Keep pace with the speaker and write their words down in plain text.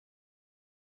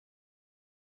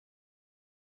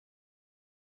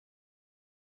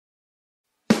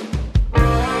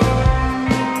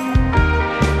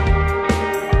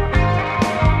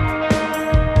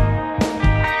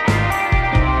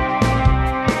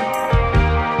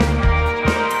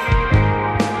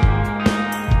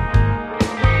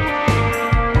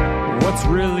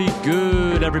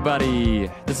everybody.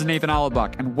 This is Nathan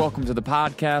Allebach, and welcome to the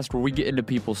podcast where we get into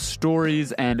people's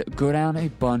stories and go down a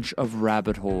bunch of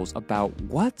rabbit holes about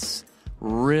what's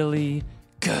really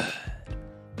good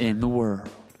in the world.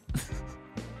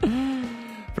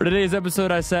 For today's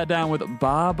episode, I sat down with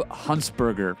Bob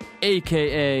Hunsberger,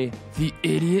 a.k.a. the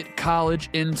idiot college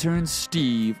intern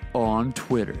Steve on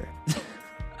Twitter.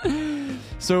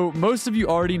 So most of you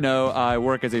already know I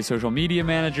work as a social media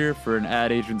manager for an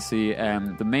ad agency,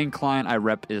 and the main client I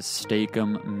rep is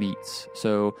Steakum Meats.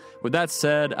 So with that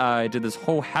said, I did this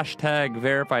whole hashtag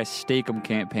Verify Steakum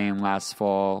campaign last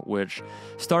fall, which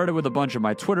started with a bunch of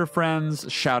my Twitter friends,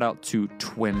 shout out to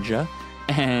Twinja,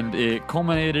 and it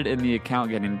culminated in the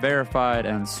account getting verified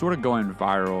and sort of going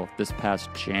viral this past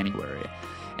January.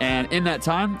 And in that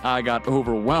time, I got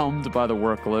overwhelmed by the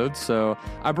workload, so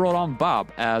I brought on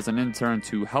Bob as an intern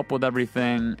to help with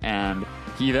everything, and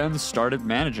he then started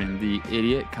managing the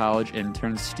Idiot College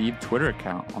Intern Steve Twitter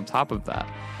account on top of that.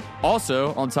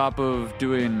 Also, on top of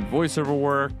doing voiceover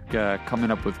work,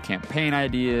 coming up with campaign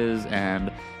ideas,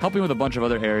 and helping with a bunch of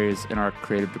other areas in our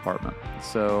creative department.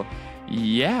 So,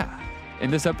 yeah. In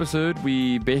this episode,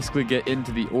 we basically get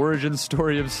into the origin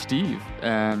story of Steve,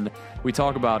 and we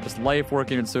talk about just life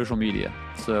working in social media.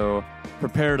 So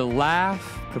prepare to laugh,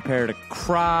 prepare to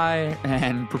cry,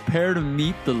 and prepare to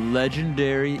meet the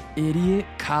legendary idiot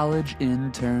college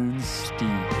intern Steve.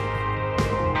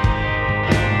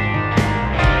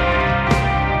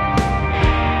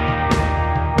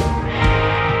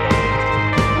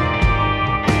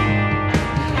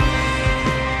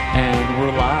 And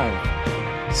we're live.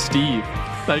 Steve,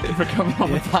 thank you for coming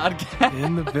on the podcast.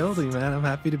 In the building, man. I'm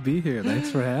happy to be here. Thanks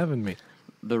for having me.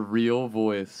 The real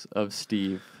voice of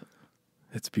Steve.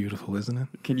 It's beautiful, isn't it?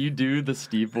 Can you do the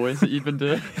Steve voice that you've been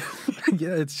doing?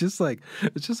 Yeah, it's just like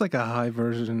a high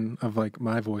version of like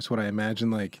my voice, what I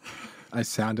imagine like I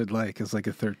sounded like as like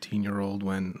a 13-year-old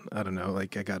when, I don't know,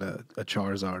 like I got a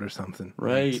Charizard or something.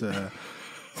 Right.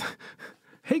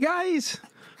 Hey guys!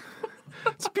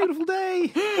 It's a beautiful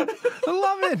day! I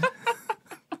love it!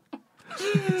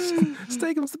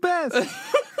 Steakum's the best.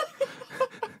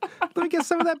 Let me get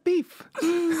some of that beef.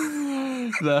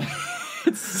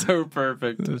 It's so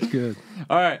perfect. That's good.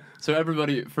 All right. So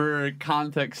everybody, for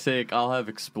context sake, I'll have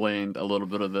explained a little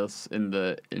bit of this in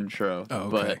the intro. Oh,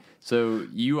 okay. But so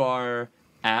you are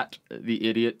at the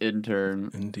Idiot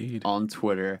Intern Indeed. on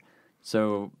Twitter.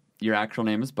 So your actual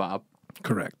name is Bob.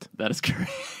 Correct. That is correct.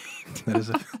 That is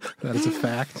a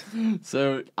fact.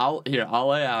 So I'll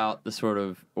lay out the sort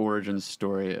of origin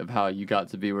story of how you got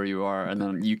to be where you are, and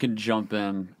then you can jump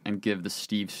in and give the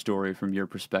Steve story from your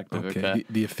perspective. Okay.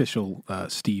 The official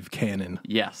Steve canon.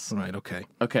 Yes. Right. Okay.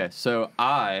 Okay. So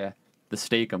I, the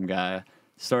Steakum guy,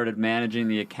 started managing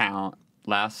the account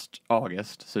last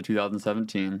August, so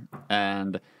 2017,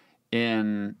 and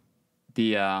in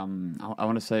the I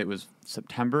want to say it was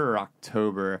September or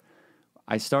October,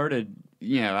 I started,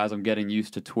 as I'm getting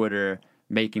used to Twitter,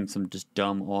 making some just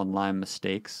dumb online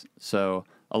mistakes. So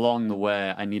along the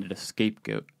way, I needed a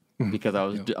scapegoat because I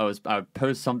would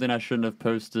post something I shouldn't have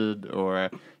posted or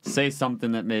say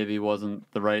something that maybe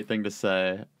wasn't the right thing to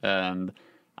say. And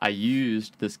I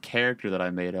used this character that I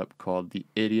made up called the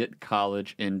Idiot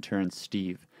College Intern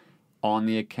Steve on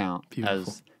the account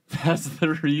as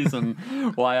the reason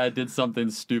why I did something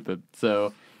stupid.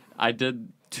 So I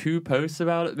did 2 posts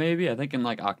about it, maybe, I think in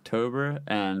like October,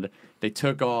 and they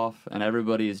took off, and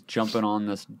everybody is jumping on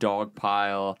this dog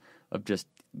pile of just,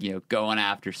 going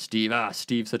after Steve.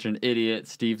 Steve's such an idiot,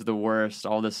 Steve's the worst,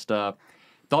 all this stuff.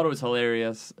 Thought it was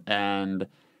hilarious, and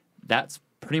that's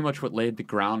pretty much what laid the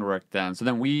groundwork then. So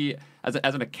then we, as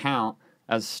an account,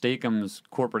 as Steakum's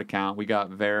corporate account, we got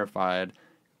verified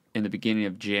in the beginning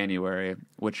of January,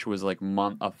 which was like a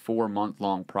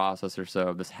 4-month-long process or so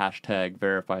of this hashtag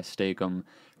Verify Steakum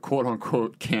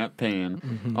quote-unquote campaign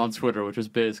on Twitter, which was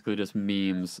basically just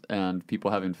memes and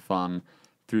people having fun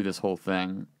through this whole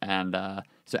thing. And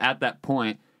so at that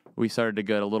point, we started to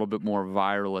get a little bit more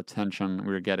viral attention.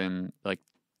 We were getting like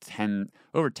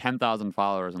over 10,000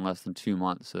 followers in less than 2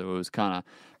 months. So it was kind of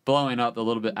blowing up a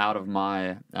little bit out of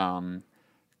my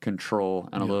control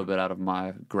and a little bit out of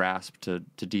my grasp to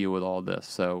deal with all this.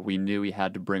 So we knew we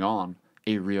had to bring on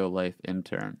a real life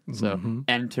intern. So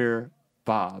enter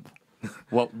Bob.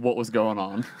 What was going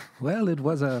on? Well, it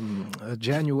was a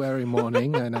January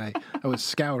morning, and I was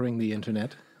scouring the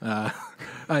internet.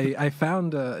 I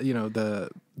found the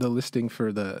listing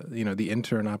for the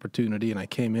intern opportunity, and I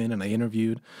came in and I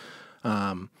interviewed.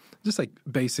 Just like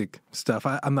basic stuff.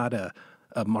 I'm not a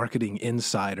marketing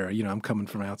insider. I'm coming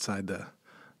from outside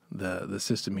the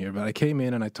system here, but I came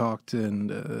in and I talked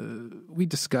and we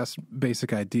discussed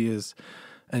basic ideas,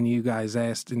 and you guys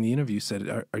asked in the interview,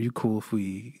 said, "Are you cool if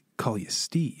we call you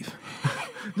Steve?"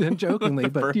 Then jokingly,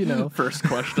 but first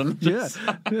question. Yeah,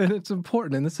 and it's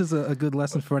important, and this is a good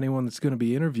lesson for anyone that's going to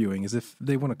be interviewing. Is if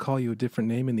they want to call you a different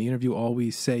name in the interview,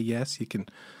 always say yes. You can,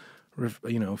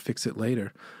 fix it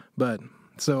later. But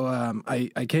so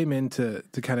I came in to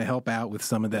kind of help out with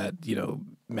some of that,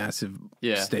 massive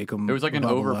stake 'em. It was like an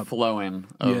overflowing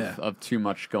up. of too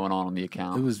much going on the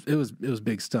account. It was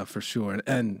big stuff for sure,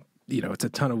 and it's a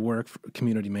ton of work for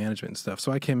community management and stuff.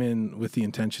 So I came in with the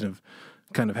intention of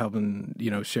kind of helping,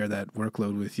 share that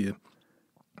workload with you.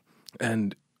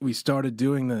 And we started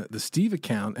doing the Steve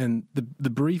account, and the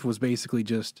brief was basically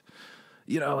just,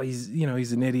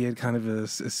 he's an idiot, kind of a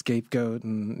scapegoat,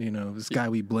 and this guy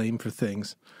we blame for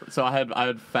things. So I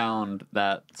had found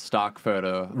that stock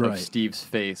photo of Steve's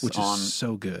face, which is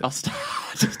so good.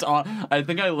 I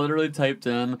think I literally typed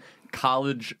in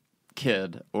college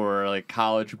kid or like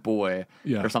college boy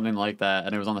or something like that,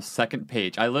 and it was on the second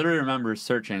page. I literally remember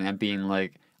searching and being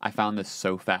like, I found this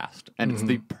so fast, and it's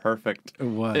the perfect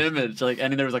image. Like,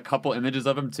 and there was a couple images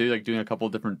of him too, like doing a couple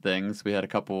of different things. We had a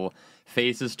couple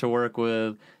faces to work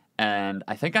with, and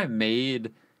I think I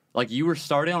made, like, you were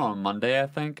starting on Monday, I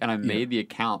think, and I made the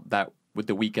account that with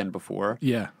the weekend before.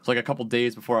 Yeah. So like a couple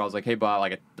days before, I was like, hey Bob,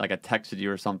 like I texted you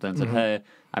or something, said, hey,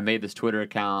 I made this Twitter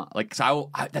account. Like,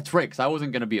 that's right, because I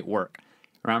wasn't going to be at work.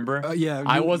 Remember?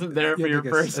 I wasn't there for your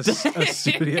first day. A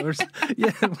studio or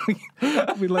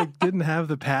we like didn't have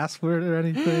the password or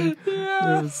anything.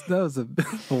 Yeah. That was a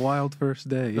wild first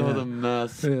day. That was a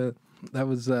mess. Yeah. That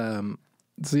was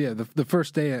so yeah, the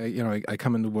first day I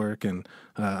come into work and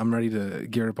I'm ready to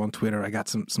gear up on Twitter. I got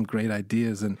some great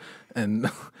ideas and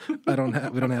we don't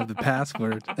have the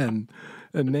password and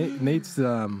Nate's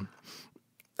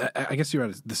I guess you were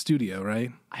at the studio,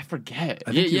 right? I forget.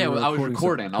 I was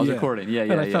recording. Yeah.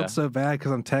 And I felt so bad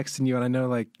because I'm texting you and I know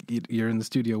like you're in the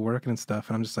studio working and stuff,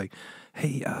 and I'm just like,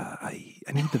 hey, I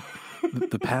need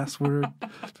the password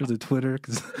for the Twitter,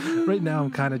 because right now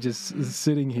I'm kind of just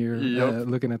sitting here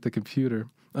looking at the computer.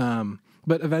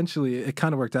 But eventually it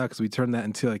kind of worked out because we turned that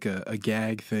into like a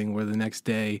gag thing where the next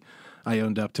day I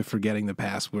owned up to forgetting the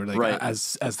password,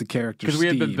 as the character. Because we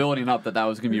had been building up that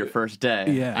was going to be your first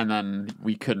day, and then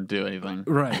we couldn't do anything.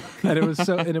 Right, and it was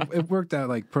it worked out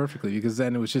like perfectly, because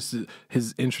then it was just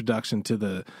his introduction to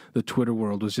the Twitter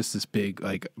world was just this big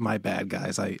like, my bad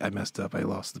guys, I messed up, I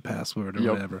lost the password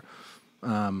or whatever.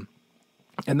 And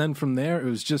then from there it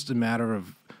was just a matter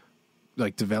of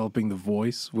like developing the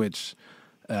voice, which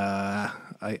I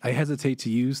hesitate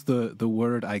to use the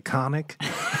word iconic.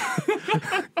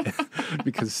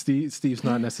 Because Steve's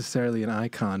not necessarily an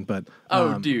icon, but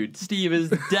dude, Steve is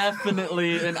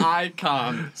definitely an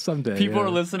icon. Someday people are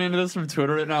listening to this from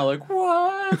Twitter right now, like,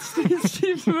 what?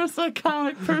 Steve's the most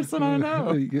iconic person I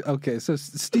know. Okay, so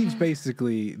Steve's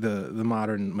basically the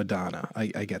modern Madonna.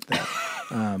 I get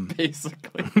that.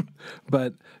 Basically,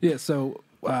 but yeah. So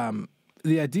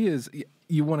the idea is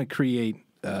you want to create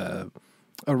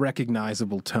a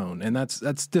recognizable tone, and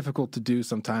that's difficult to do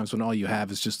sometimes when all you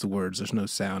have is just the words. There's no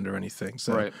sound or anything.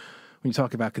 So when you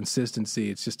talk about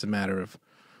consistency, it's just a matter of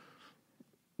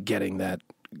getting that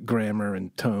grammar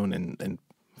and tone, and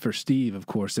for Steve, of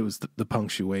course, it was the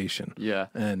punctuation. Yeah,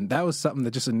 and that was something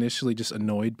that just initially just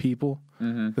annoyed people.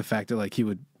 The fact that like he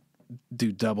would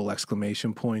do double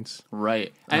exclamation points.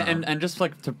 Right, and just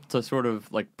like to sort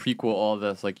of like prequel all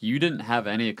this, like you didn't have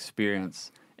any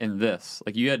experience in this.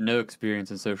 Like, you had no experience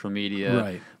in social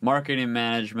media, marketing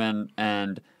management,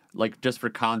 and like, just for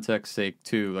context sake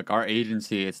too, like our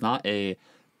agency, it's not a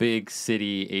big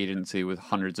city agency with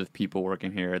hundreds of people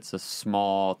working here. It's a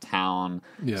small town,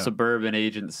 suburban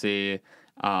agency,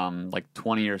 like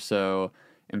 20 or so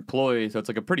employees. So it's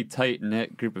like a pretty tight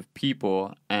knit group of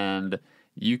people, and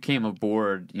you came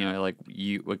aboard,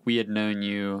 we had known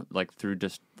you like through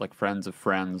just like friends of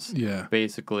friends,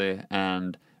 basically,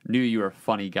 and knew you were a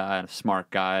funny guy and a smart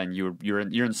guy, and you're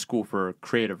in school for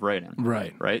creative writing,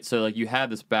 right. So like you had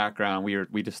this background.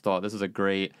 We just thought this is a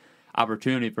great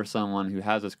opportunity for someone who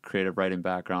has this creative writing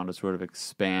background to sort of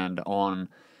expand on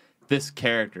this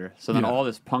character. So then all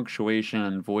this punctuation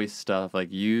and voice stuff,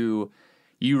 like you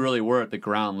really were at the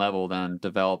ground level then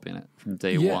developing it from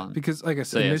day one. Because like I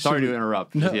said, sorry to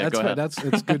interrupt. No, that's right.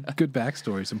 It's good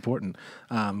backstory. It's important.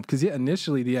 Because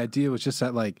initially the idea was just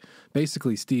that like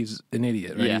basically Steve's an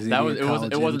idiot. Right? Yeah, it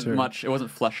wasn't much. It wasn't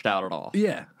fleshed out at all.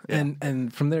 Yeah.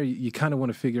 And from there you kind of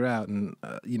want to figure out and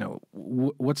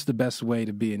what's the best way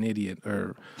to be an idiot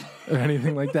or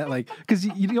anything like that. Like, because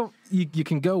you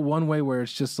can go one way where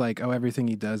it's just like, oh, everything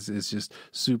he does is just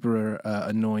super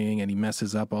annoying and he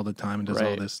messes up all the time and does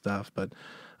all this stuff. But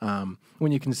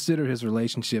when you consider his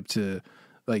relationship to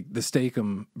like the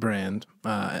Steakum brand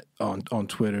on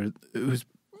Twitter, who's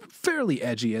fairly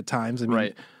edgy at times. I mean,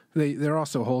 Right. they're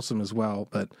also wholesome as well,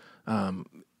 but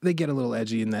they get a little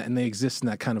edgy in that, and they exist in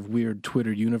that kind of weird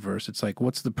Twitter universe. It's like,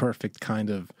 what's the perfect kind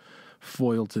of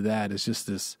foil to that? It's just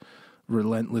this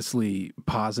relentlessly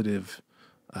positive,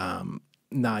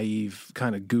 naive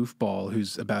kind of goofball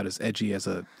who's about as edgy as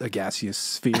a gaseous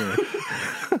sphere.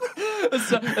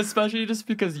 Especially just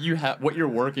because what you're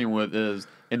working with is,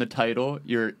 in the title,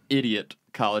 you're idiot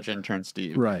college intern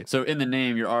Steve. Right. So in the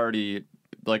name, you're already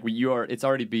it's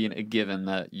already being a given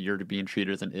that you're being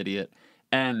treated as an idiot.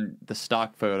 And the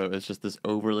stock photo is just this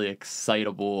overly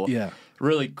excitable,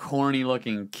 really corny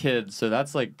looking kid. So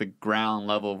that's like the ground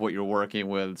level of what you're working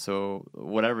with. So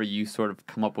whatever you sort of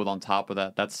come up with on top of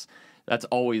that, that's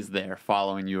always there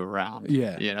following you around.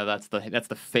 Yeah. You know, that's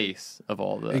the face of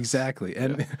all this. Exactly.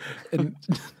 And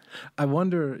I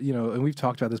wonder, you know, and we've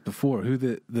talked about this before, who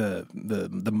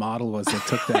the model was that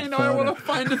took that I know, photo. I want to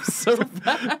find him so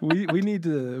bad. We need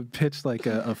to pitch like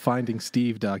a Finding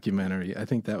Steve documentary. I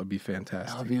think that would be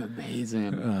fantastic. That would be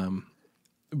amazing.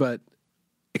 But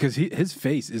because his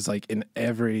face is like in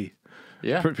every...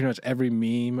 Yeah. Pretty much every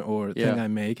meme or thing I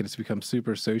make, and it's become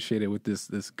super associated with this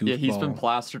goofball. Yeah, he's been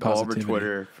plastered all over positivity.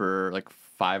 Twitter for like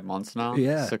 5 months now.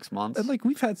 Yeah, 6 months. And like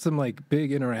we've had some like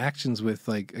big interactions with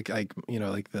like you know,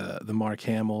 like the Mark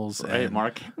Hamills. Right, and...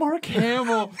 Mark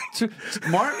Hamill.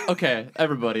 Mark. Okay,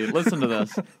 everybody, listen to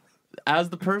this.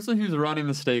 As the person who's running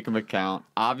the Steakum account,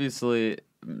 obviously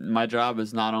my job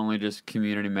is not only just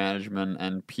community management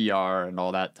and PR and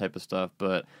all that type of stuff,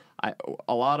 but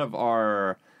a lot of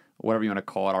our, whatever you want to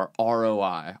call it, our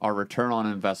ROI, our return on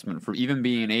investment for even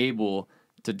being able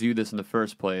to do this in the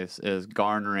first place is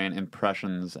garnering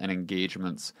impressions and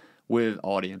engagements with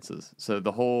audiences. So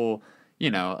the whole,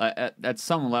 you know, at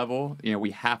some level, you know,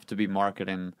 we have to be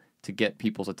marketing to get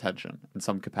people's attention in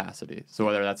some capacity. So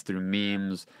whether that's through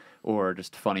memes or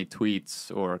just funny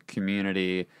tweets or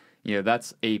community, you know,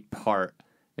 that's a part.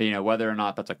 You know, whether or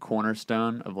not that's a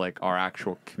cornerstone of like our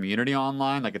actual community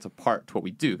online, like it's a part to what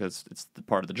we do because it's the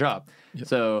part of the job. Yep.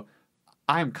 So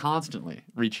I am constantly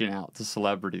reaching out to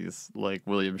celebrities like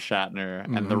William Shatner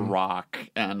and The Rock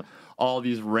and all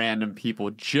these random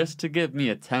people just to give me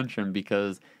attention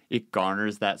because it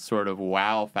garners that sort of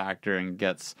wow factor and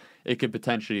it could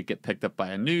potentially get picked up by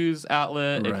a news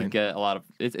outlet. Right. It could get a lot of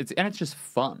it's just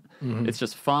fun. Mm-hmm. It's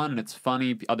just fun and it's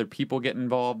funny. Other people get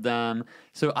involved then.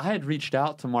 So I had reached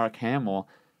out to Mark Hamill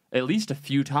at least a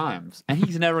few times and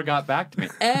he's never got back to me.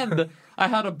 And I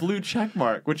had a blue check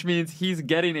mark, which means he's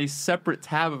getting a separate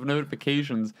tab of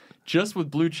notifications just with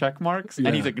blue check marks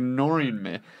and he's ignoring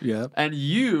me. Yep. And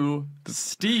you,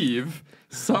 Steve,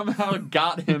 somehow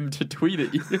got him to tweet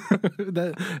at you.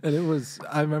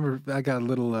 I remember I got a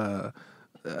little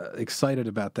excited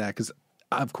about that because,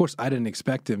 of course, I didn't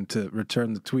expect him to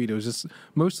return the tweet. It was just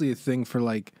mostly a thing for,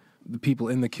 like, the people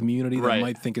in the community that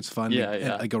might think it's fun,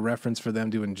 like a reference for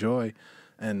them to enjoy.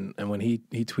 And when he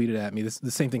tweeted at me,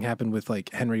 the same thing happened with,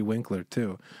 like, Henry Winkler,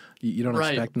 too. You don't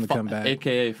expect him to come back.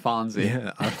 A.K.A. Fonzie.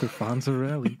 Yeah, Arthur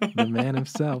Fonzarelli, the man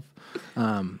himself.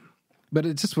 But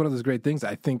it's just one of those great things.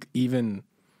 I think even,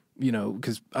 you know,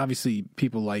 because obviously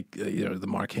people like, you know, the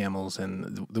Mark Hamills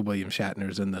and the William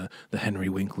Shatners and the Henry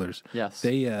Winklers. Yes.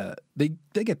 They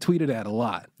get tweeted at a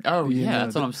lot. Oh, yeah,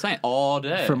 that's what I'm saying. All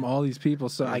day. From all these people.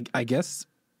 So I guess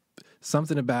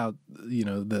something about, you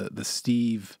know, the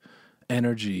Steve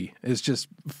energy is just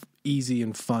easy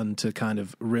and fun to kind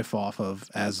of riff off of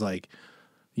as, like,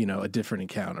 you know, a different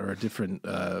account or a different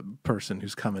person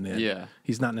who's coming in. Yeah.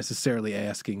 He's not necessarily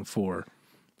asking for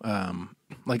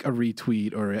like a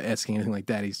retweet or asking anything like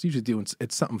that. He's usually doing,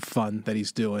 it's something fun that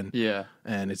he's doing. Yeah.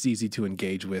 And it's easy to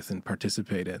engage with and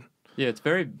participate in. Yeah, it's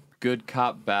very good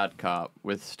cop, bad cop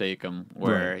with Steakum,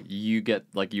 where you get,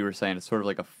 like you were saying, it's sort of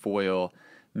like a foil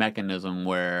mechanism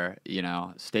where, you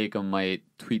know, Steakum might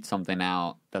tweet something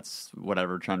out that's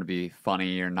whatever, trying to be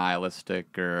funny or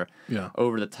nihilistic or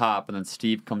over the top, and then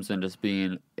Steve comes in just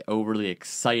being overly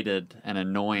excited and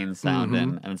annoying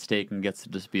sounding, and Steakum gets to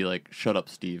just be like, "Shut up,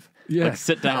 Steve. Like,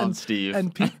 sit down, Steve."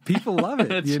 And people love it.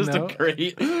 It's just a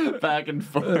great back and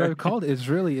forth.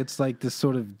 It's like this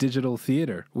sort of digital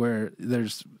theater where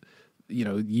there's, you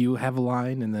know, you have a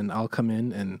line and then I'll come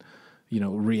in and, you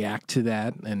know, react to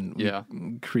that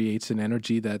and creates an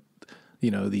energy that,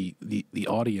 the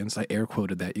audience, I air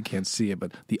quoted that, you can't see it,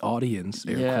 but the audience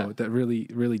air quote that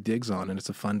really digs on, and it's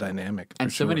a fun dynamic.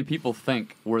 And so many people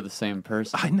think we're the same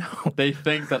person. I know. They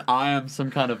think that I am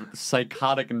some kind of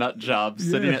psychotic nut job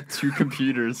sitting at two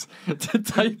computers to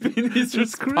typing these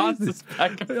responses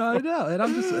back and forth. I know,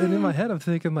 and in my head I'm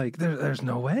thinking like, there's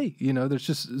no way, there's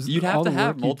just you'd have to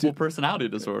have multiple personality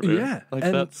disorder. Yeah, like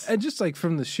and just like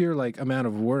from the sheer like amount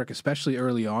of work, especially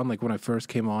early on, like when I first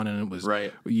came on, and it was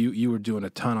you were doing a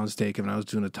ton on Steak, and I was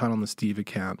doing a ton on the Steve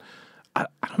account. I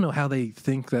don't know how they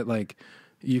think that like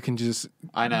you can just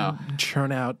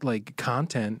churn out like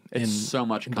content in so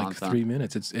much content. Like 3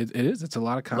 minutes. It's a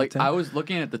lot of content. Like I was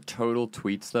looking at the total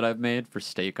tweets that I've made for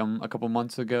Steakum a couple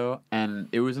months ago, and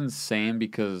it was insane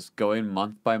because going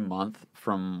month by month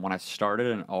from when I started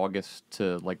in August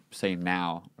to like say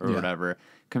now or whatever,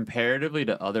 comparatively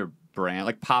to other brands,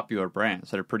 like popular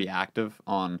brands that are pretty active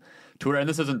on Twitter, and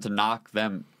this isn't to knock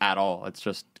them at all. It's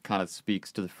just kind of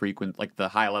speaks to the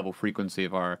high level frequency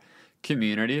of our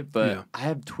community. But I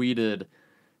have tweeted.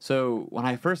 So when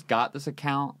I first got this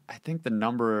account, I think the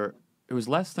number, it was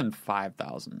less than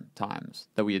 5,000 times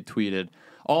that we had tweeted.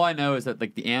 All I know is that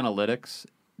like the analytics,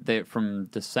 from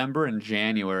December and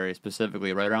January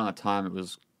specifically, right around the time it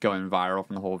was going viral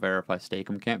from the whole Verify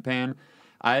Steakum campaign,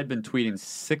 I had been tweeting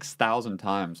 6,000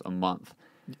 times a month.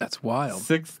 That's wild.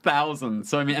 6,000.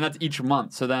 So, I mean, and that's each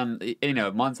month. So then,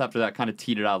 months after that kind of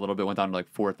teetered out a little bit, went down to like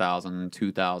 4,000,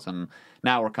 2,000.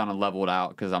 Now we're kind of leveled out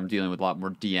because I'm dealing with a lot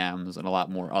more DMs and a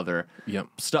lot more other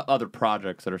other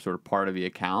projects that are sort of part of the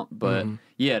account. But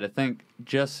to think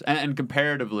and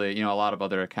comparatively, a lot of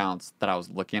other accounts that I was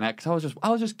looking at, because I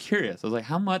was just curious. I was like,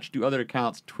 how much do other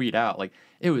accounts tweet out? Like,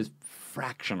 it was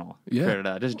fractional compared to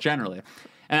that, just generally.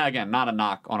 And again, not a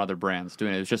knock on other brands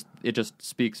doing it. It just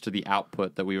speaks to the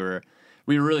output that we were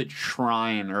really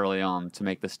trying early on to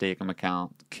make the Steakum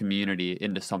account community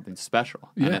into something special.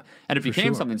 Yeah, and it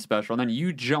became something special. And then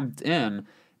you jumped in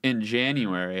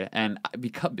January, and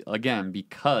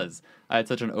because I had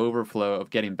such an overflow of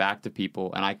getting back to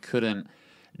people, and I couldn't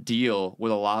deal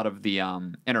with a lot of the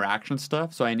interaction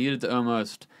stuff, so I needed to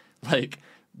almost like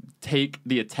take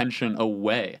the attention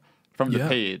away from the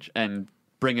page and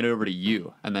bring it over to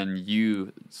you, and then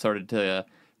you started to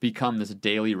become this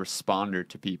daily responder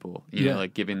to people,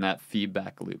 like giving that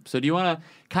feedback loop. So do you want to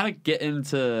kind of get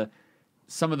into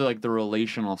some of the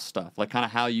relational stuff, like kind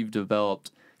of how you've developed,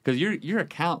 because your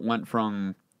account went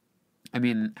from, I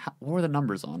mean, what were the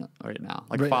numbers on it right now,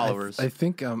 like followers? I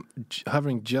think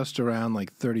hovering just around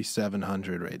like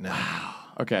 3,700 right now. Wow.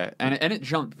 Okay, and it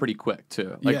jumped pretty quick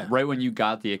too. Like right when you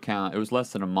got the account, it was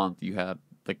less than a month. You had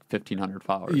like 1,500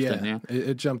 followers, didn't you?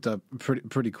 It jumped up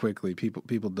pretty quickly.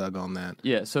 People dug on that.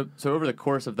 Yeah, so over the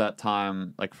course of that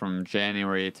time, like from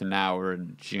January to now we're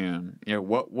in June,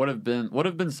 what have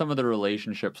been some of the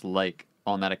relationships like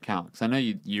on that account? Because I know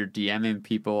you're DMing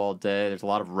people all day. There's a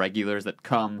lot of regulars that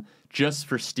come just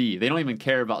for Steve. They don't even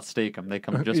care about Steakum. They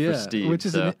come just for Steve. Which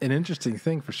is an interesting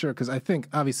thing for sure, because I think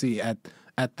obviously at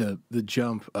the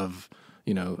jump of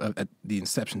at the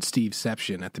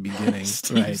Steveception at the beginning,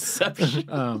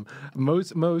 right?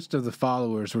 Most of the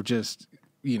followers were just,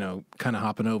 kind of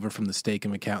hopping over from the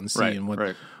Steakum account and seeing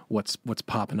what's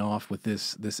popping off with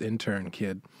this intern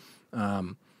kid.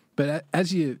 But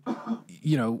as you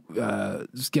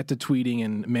just get to tweeting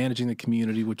and managing the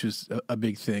community, which was a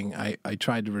big thing, I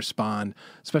tried to respond.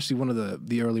 Especially one of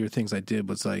the earlier things I did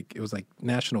was it was like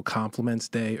National Compliments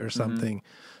Day or something.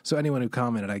 Mm-hmm. So anyone who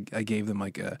commented, I gave them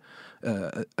like a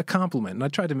compliment, and I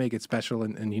tried to make it special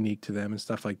and unique to them and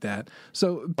stuff like that.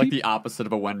 So the opposite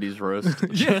of a Wendy's roast.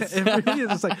 Yeah, it really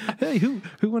is. It's like, hey, who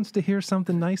wants to hear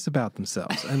something nice about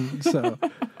themselves? And so,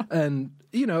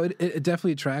 it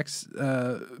definitely attracts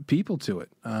people to it.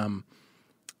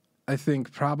 I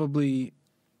think probably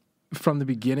from the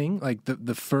beginning, like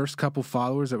the first couple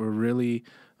followers that were really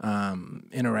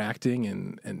interacting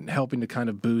and helping to kind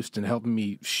of boost and helping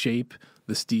me shape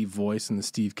the Steve voice and the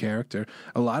Steve character,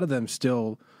 a lot of them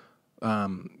still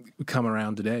come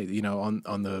around today.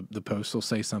 On the post they'll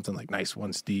say something like "nice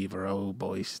one, Steve," or "oh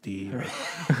boy, Steve,"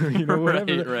 or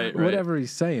whatever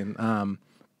he's saying.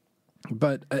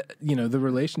 But the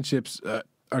relationships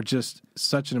are just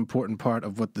such an important part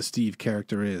of what the Steve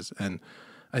character is, and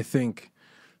I think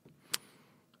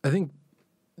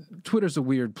Twitter's a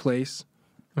weird place,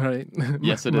 right?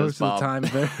 Yes, it Most is. Most of the time,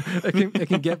 it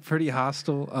can get pretty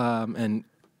hostile and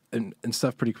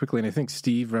stuff pretty quickly. And I think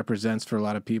Steve represents for a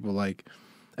lot of people, like,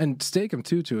 and Steakum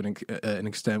too, to an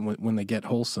extent, when they get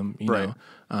whole,some, know.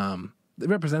 It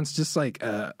represents just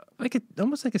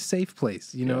almost like a safe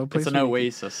place, a place. It's an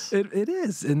oasis. It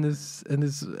is in this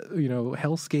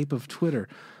hellscape of Twitter.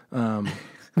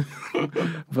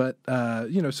 But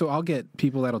so I'll get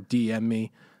people that'll DM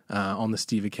me on the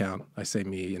Steve account. I say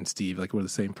me and Steve like we're the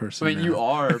same person. I mean, now. you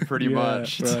are pretty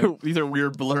much. Right. These are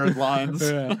weird blurred lines.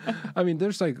 Yeah. I mean,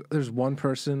 there's one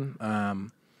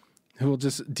person who will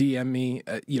just DM me,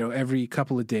 every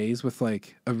couple of days with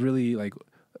like a really like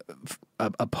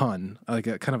a pun, like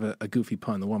a kind of a goofy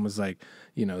pun. The one was like,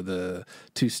 the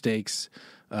two steaks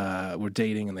were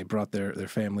dating and they brought their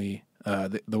family.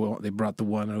 They brought the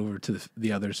one over to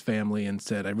the other's family and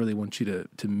said, "I really want you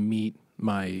to meet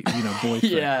my boyfriend."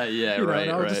 yeah,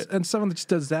 right. And someone that just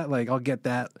does that, like I'll get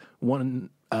that one.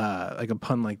 Like a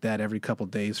pun like that every couple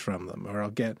days from them, or I'll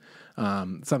get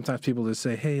sometimes people just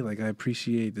say, "Hey, like I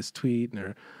appreciate this tweet,"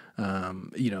 or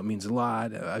it means a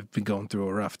lot. I've been going through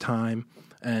a rough time,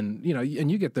 and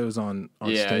and you get those on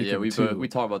Stakem too. We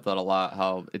talk about that a lot.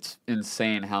 How it's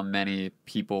insane how many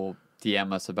people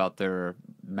DM us about their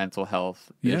mental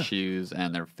health issues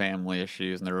and their family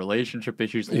issues and their relationship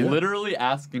issues, literally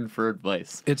asking for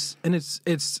advice. It's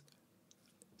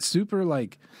super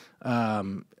like.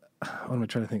 What am I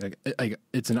trying to think? Like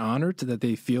it's an honor that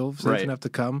they feel safe enough to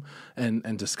come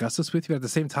and discuss this with you. But at the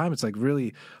same time, it's like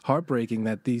really heartbreaking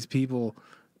that these people,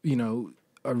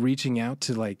 are reaching out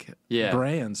to like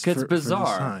brands. It's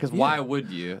bizarre. Because why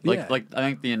would you? Like I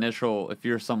think the initial, if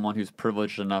you're someone who's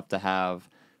privileged enough to have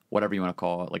whatever you want to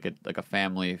call it, like a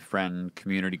family, friend,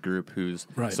 community group who's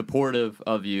supportive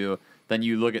of you, then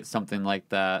you look at something like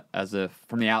that as if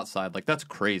from the outside, like that's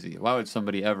crazy. Why would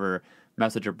somebody ever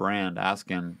message a brand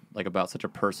asking like about such a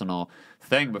personal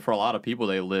thing? But for a lot of people,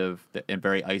 they live in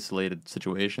very isolated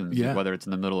situations, whether it's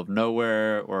in the middle of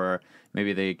nowhere or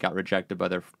maybe they got rejected by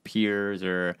their peers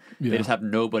or they just have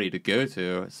nobody to go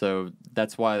to. So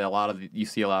that's why you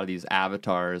see a lot of these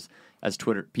avatars as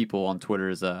people on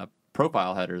Twitter's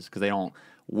profile headers, because they don't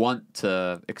want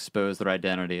to expose their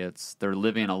identity. They're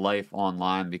living a life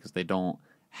online because they don't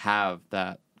have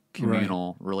that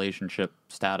communal relationship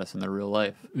status in their real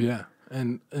life. Yeah.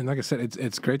 And like I said,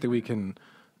 it's great that we can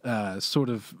sort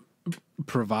of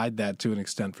provide that to an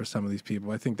extent for some of these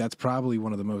people. I think that's probably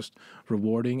one of the most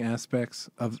rewarding aspects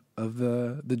of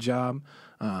the job.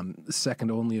 Second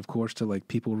only, of course, to like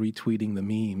people retweeting the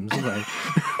memes. Right?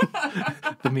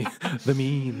 the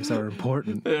memes are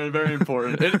important. They're very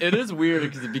important. It is weird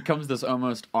because it becomes this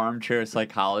almost armchair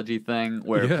psychology thing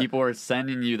where people are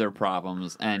sending you their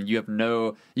problems and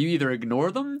you either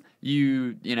ignore them,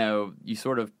 you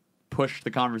sort of push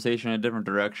the conversation in a different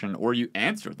direction, or you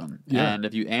answer them. Yeah. And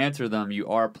if you answer them, you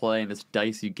are playing this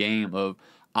dicey game of,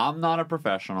 I'm not a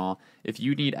professional. If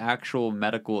you need actual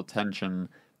medical attention,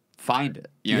 find it.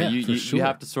 You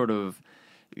have to sort of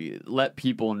let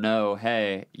people know,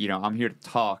 hey, I'm here to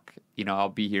talk. I'll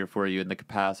be here for you in the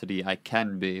capacity I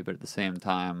can be, but at the same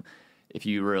time, if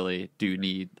you really do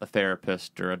need a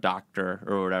therapist or a doctor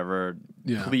or whatever,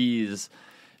 please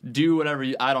do whatever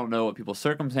I don't know what people's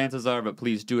circumstances are, but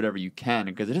please do whatever you can,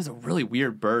 because it is a really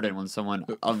weird burden when someone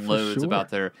unloads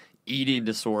about their eating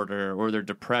disorder or their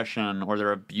depression or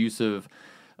their abusive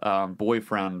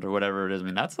boyfriend or whatever it is. I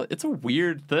mean, it's a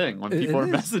weird thing when people are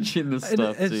messaging this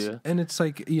stuff to you. And it's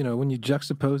like, when you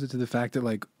juxtapose it to the fact that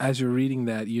like as you're reading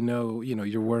that,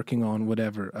 you're working on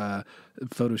whatever,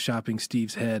 photoshopping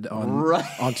Steve's head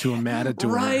onto a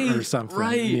matador or something.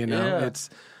 It's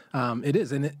it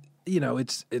is, and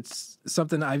it's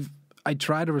something I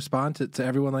try to respond to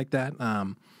everyone like that.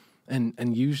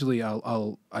 And usually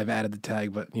I've added the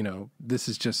tag, but this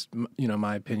is just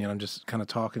my opinion. I'm just kind of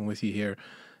talking with you here.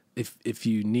 If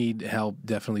you need help,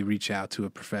 definitely reach out to a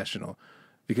professional,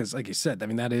 because like you said, I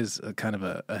mean that is a kind of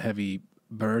a heavy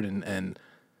burden, and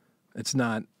it's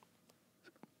not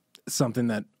something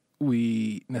that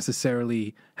we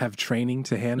necessarily have training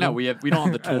to handle. No, we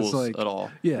don't have the tools at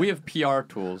all. Yeah. We have PR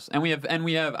tools, and we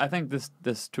have. I think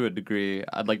this to a degree.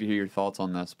 I'd like to hear your thoughts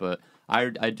on this, but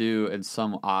I do in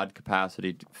some odd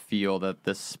capacity feel that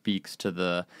this speaks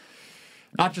to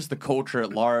not just the culture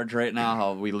at large right now,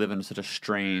 how we live in such a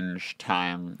strange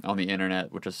time on the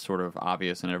internet, which is sort of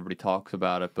obvious and everybody talks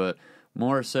about it, but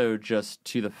more so just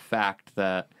to the fact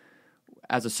that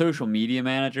as a social media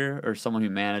manager or someone who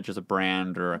manages a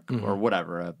brand or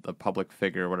whatever, a public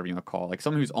figure, whatever you want to call it, like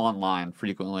someone who's online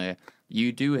frequently,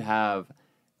 you do have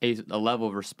a level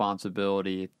of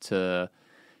responsibility to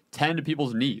tend to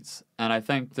people's needs. And I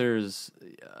think there's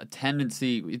a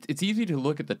tendency, it's easy to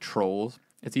look at the trolls.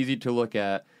 It's easy to look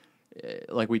at,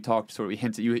 like we talked, sort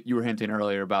of, you were hinting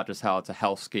earlier about just how it's a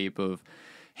hellscape of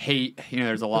hate.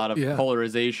 There's a lot of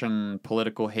polarization,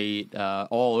 political hate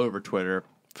all over Twitter.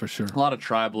 For sure. A lot of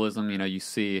tribalism. You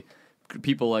see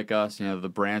people like us, the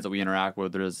brands that we interact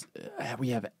with, we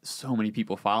have so many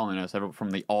people following us, from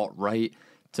the alt-right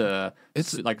to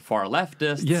It's like far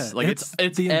leftists. yeah, like it's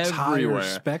the entire everywhere.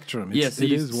 spectrum. Yes,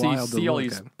 It is wild you see to all look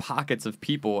these at. pockets of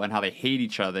people and how they hate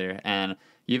each other, and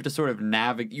you have to sort of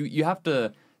navigate. You have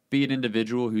to be an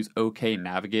individual who's okay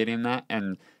navigating that,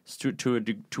 and to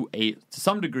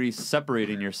some degree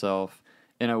separating yourself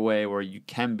in a way where you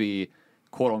can be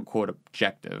quote unquote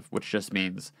objective, which just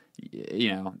means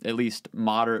at least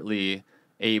moderately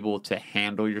able to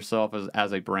handle yourself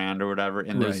as a brand or whatever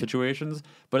in those Right. situations.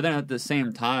 But then at the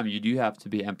same time, you do have to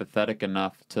be empathetic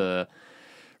enough to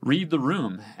read the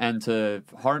room and to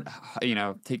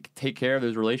take care of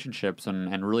those relationships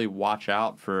and really watch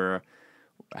out for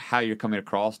how you're coming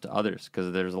across to others,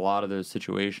 because there's a lot of those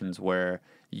situations where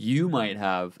you might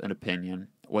have an opinion,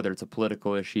 whether it's a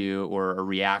political issue or a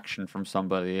reaction from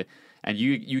somebody, and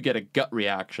you get a gut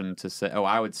reaction to say, oh,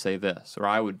 I would say this or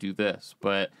I would do this.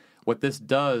 But what this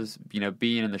does,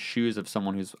 being in the shoes of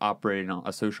someone who's operating on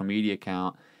a social media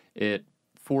account, it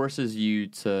forces you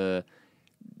to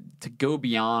go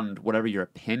beyond whatever your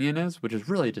opinion is, which is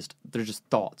really they're just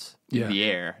thoughts in the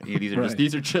air.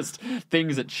 These are just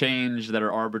things that change, that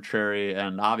are arbitrary,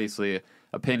 and obviously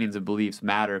opinions and beliefs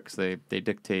matter because they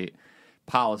dictate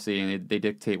policy and they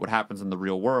dictate what happens in the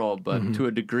real world. But to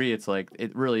a degree, it's like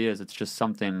it really is. It's just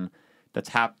something that's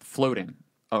floating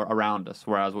around us.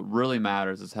 Whereas what really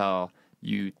matters is how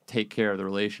you take care of the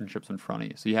relationships in front of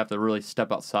you. So you have to really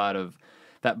step outside of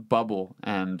that bubble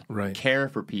and care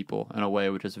for people in a way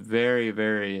which is very,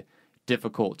 very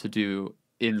difficult to do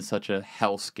in such a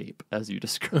hellscape as you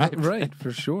described. Right,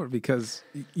 for sure, because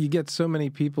you get so many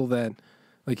people that,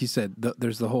 like you said,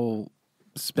 there's the whole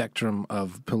spectrum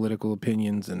of political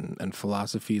opinions and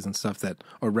philosophies and stuff that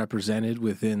are represented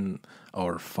within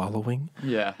our following.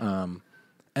 Yeah.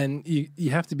 And you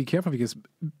have to be careful, because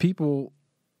people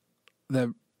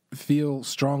that feel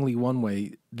strongly one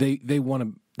way, they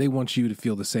want you to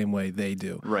feel the same way they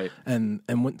do. Right. And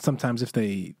sometimes if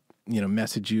they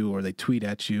message you or they tweet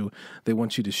at you, they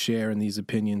want you to share in these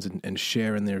opinions and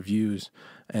share in their views.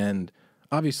 And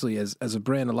obviously, as a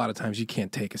brand, a lot of times you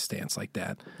can't take a stance like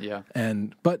that. Yeah.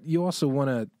 But you also want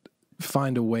to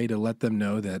find a way to let them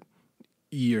know that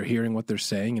you're hearing what they're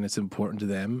saying and it's important to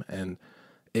them. And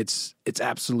it's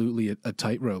absolutely a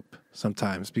tightrope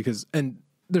sometimes, and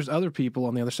there's other people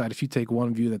on the other side. If you take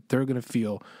one view, that they're going to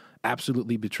feel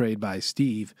absolutely betrayed by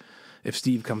Steve. If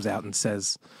Steve comes out and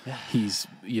says he's,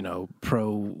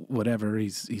 pro whatever,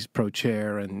 he's pro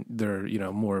chair, and they're,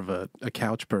 more of a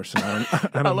couch person.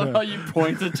 I don't love know. how you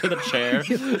pointed to the chair.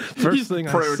 First thing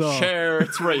I pro saw. chair,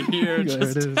 it's right here. There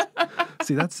it is.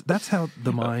 See, that's how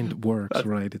the mind works,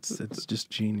 right? It's just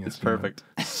genius. It's perfect.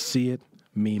 See it,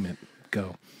 meme it,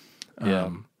 go. Yeah.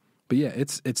 But yeah,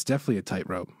 it's definitely a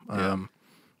tightrope.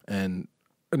 And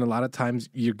a lot of times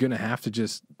you're gonna have to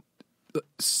just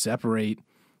separate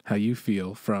how you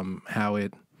feel from how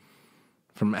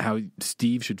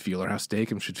Steve should feel or how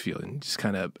Steakum should feel, and just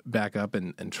kind of back up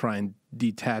and try and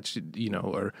detach,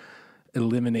 or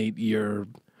eliminate your,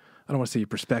 I don't want to say your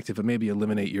perspective, but maybe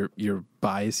eliminate your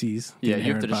biases. Yeah,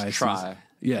 you have to inherent just biases. try.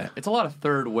 Yeah. It's a lot of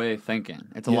third way thinking.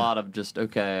 It's a lot of just,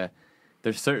 okay,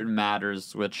 there's certain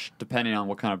matters which, depending on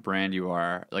what kind of brand you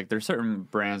are, like there's certain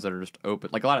brands that are just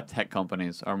open. Like a lot of tech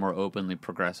companies are more openly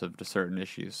progressive to certain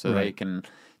issues. So they can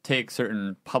take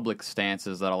certain public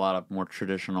stances that a lot of more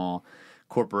traditional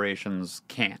corporations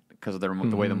can't, because of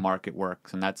the way the market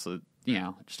works. And that's,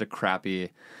 just a crappy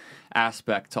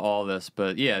aspect to all this.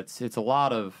 But yeah, it's a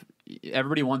lot of,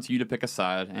 everybody wants you to pick a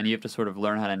side, and you have to sort of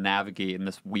learn how to navigate in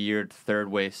this weird third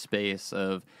way space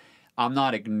of, I'm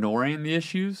not ignoring the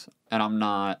issues and I'm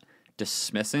not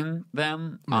dismissing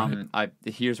them.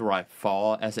 Here's where I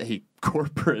fall as a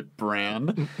corporate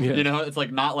brand. Yeah. It's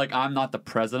like, not like I'm not the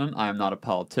president. I am not a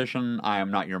politician. I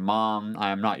am not your mom.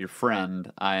 I am not your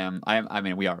friend. I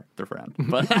mean, we are their friend,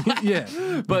 but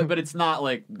yeah, but it's not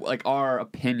like our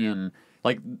opinion,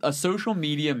 like a social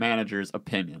media manager's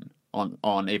opinion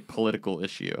on a political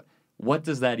issue. What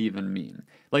does that even mean?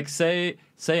 Like, say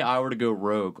I were to go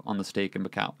rogue on the Steakum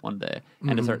account one day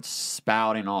and to start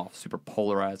spouting off super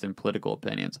polarizing political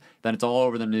opinions. Then it's all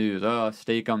over the news. Oh,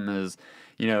 Steakum is,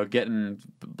 getting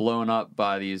blown up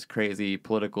by these crazy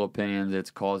political opinions. It's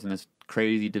causing this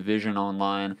crazy division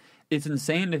online. It's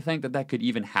insane to think that could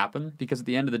even happen, because at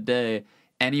the end of the day,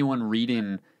 anyone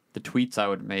reading the tweets I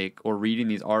would make or reading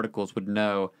these articles would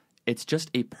know it's just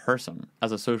a person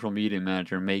as a social media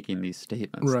manager making these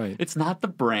statements. Right. It's not the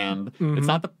brand. It's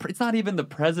not even the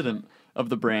president of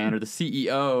the brand or the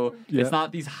CEO. Yeah. It's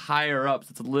not these higher ups.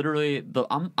 It's literally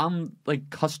I'm like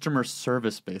customer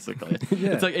service, basically.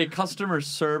 Yeah. It's like a customer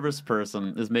service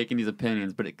person is making these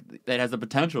opinions, but it has the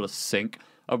potential to sink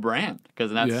a brand,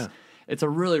 because it's a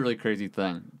really, really crazy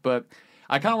thing. But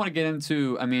I kind of want to get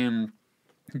into, I mean,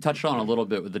 you touched on a little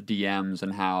bit with the DMs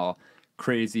and how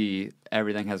crazy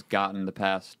everything has gotten the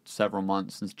past several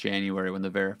months since January when the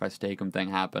Verify Stake'em thing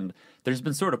happened. There's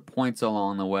been sort of points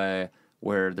along the way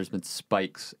where there's been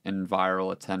spikes in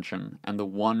viral attention, and the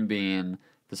one being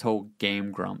this whole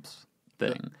Game Grumps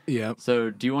thing. Yeah.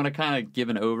 So do you want to kind of give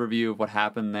an overview of what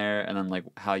happened there, and then like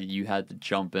how you had to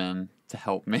jump in to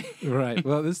help me? Right.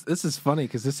 Well, this is funny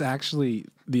because this actually,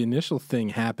 the initial thing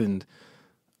happened,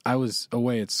 I was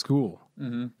away at school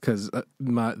because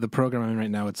the program I'm in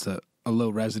right now, it's a low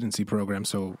residency program.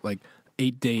 So like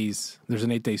 8 days, there's an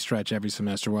 8-day stretch every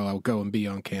semester where I'll go and be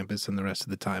on campus, and the rest of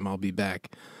the time I'll be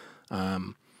back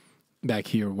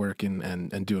here working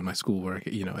and doing my schoolwork,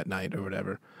 at night or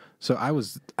whatever. So I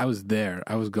was there,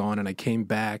 I was gone, and I came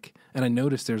back, and I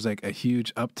noticed there's like a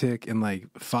huge uptick in like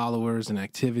followers and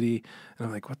activity, and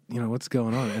I'm like, what's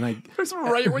going on? And it was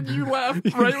right when you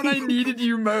left, right when I needed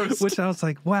you most. Which I was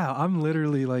like, wow, I'm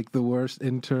literally like the worst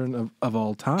intern of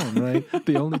all time, right?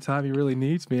 The only time he really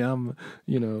needs me, I'm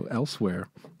elsewhere.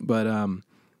 But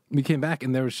we came back,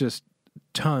 and there was just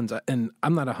tons, and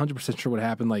I'm not 100% sure what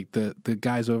happened. Like the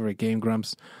guys over at Game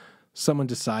Grumps, someone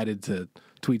decided to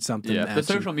tweet something. Yeah, the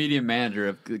social media manager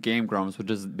of Game Grumps, which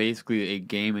is basically a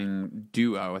gaming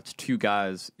duo. It's two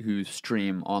guys who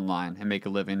stream online and make a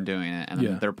living doing it,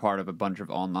 and they're part of a bunch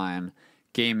of online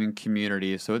gaming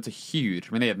communities. So it's a huge.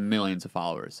 I mean, they have millions of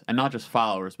followers, and not just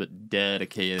followers, but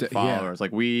dedicated followers. Yeah.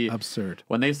 Like absurd.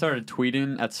 When they started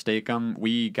tweeting at Stake'em,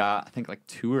 we got I think like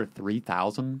 2,000 or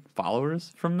 3,000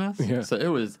 followers from this. Yeah. So it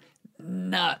was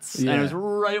nuts, Yeah. and it was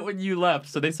right when you left.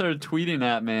 So they started tweeting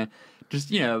at me. Just,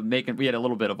 we had a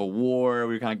little bit of a war.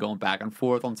 We were kind of going back and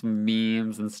forth on some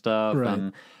memes and stuff. Right.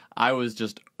 And I was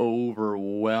just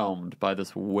overwhelmed by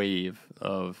this wave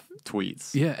of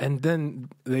tweets. Yeah, and then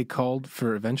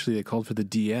eventually they called for the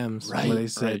DMs. Right, where they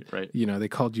said, right. They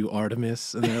called you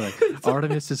Artemis. And they're like,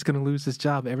 Artemis is going to lose his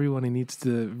job. Everyone needs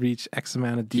to reach X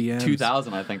amount of DMs.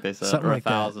 2,000, I think they said. Something or like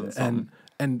 1,000. that.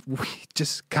 And we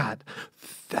just got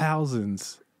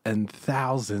thousands and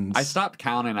thousands. I stopped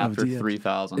counting after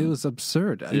 3,000. It was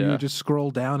absurd. Yeah. You just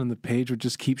scroll down and the page would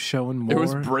just keep showing more. It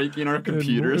was breaking our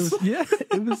computers.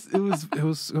 It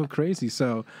was so crazy.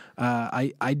 So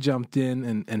I jumped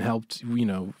in and helped,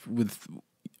 with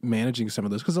managing some of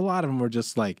those, because a lot of them were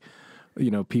just like,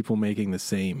 people making the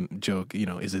same joke,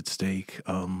 is it steak?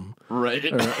 Right.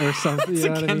 Or something. It's you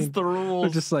know what I against mean? the rules. Or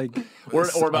just like,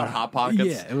 or about Hot Pockets.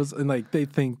 Yeah, it was, and like they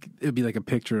think it'd be like a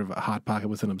picture of a Hot Pocket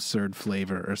with an absurd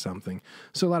flavor or something.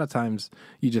 So a lot of times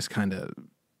you just kind of,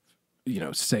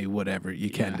 say whatever you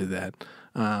can to that.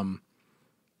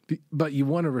 But you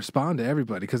want to respond to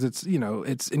everybody because it's,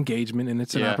 it's engagement, and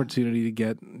it's an opportunity to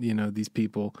get, these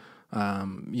people,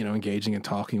 engaging and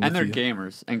talking and with you. And they're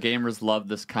gamers, and gamers love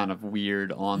this kind of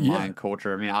weird online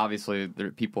culture. I mean, obviously,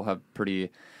 people have pretty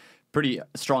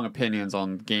strong opinions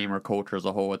on gamer culture as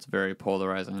a whole. It's very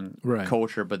polarizing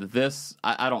culture. But this,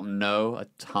 I don't know a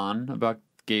ton about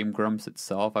Game Grumps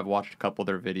itself. I've watched a couple of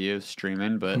their videos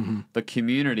streaming, but the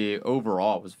community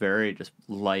overall was very just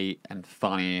light and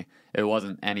funny. It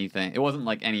wasn't anything. It wasn't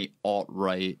like any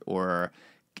alt-right or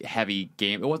heavy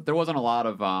game. There wasn't a lot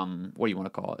of what do you want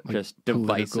to call it? Like just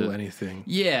divisive anything.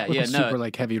 Super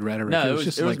like heavy rhetoric. No, it was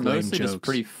just it was like lame mostly jokes. just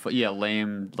pretty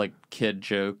lame like kid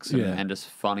jokes and just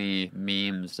funny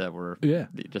memes that were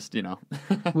just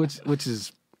which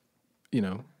is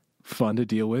fun to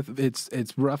deal with.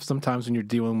 It's rough sometimes when you're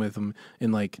dealing with them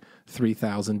in like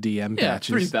 3,000 DM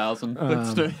batches. 3,000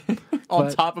 on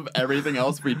top of everything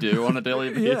else we do on a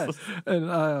daily basis.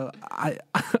 And I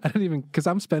don't even, because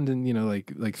I'm spending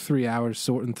like 3 hours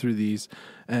sorting through these,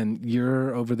 and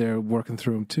you're over there working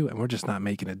through them too, and we're just not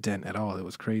making a dent at all. It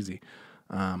was crazy.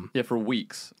 For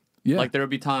weeks. Yeah, like there would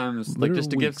be times like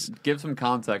just to give some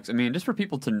context. I mean, just for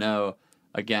people to know,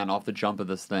 again, off the jump of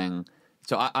this thing.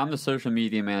 So I'm the social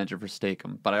media manager for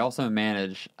Stake'em, but I also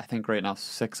manage, I think right now,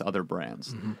 6 other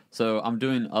brands. So I'm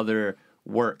doing other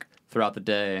work throughout the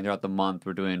day and throughout the month.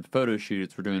 We're doing photo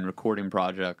shoots, we're doing recording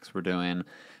projects, we're doing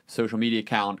social media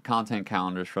content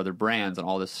calendars for other brands and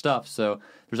all this stuff. So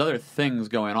there's other things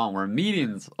going on. We're in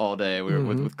meetings all day. We're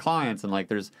with clients, and like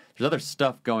there's other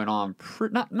stuff going on.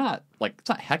 Not like it's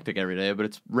not hectic every day, but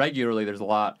it's regularly. There's a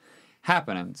lot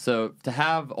happening. So to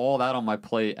have all that on my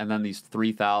plate, and then these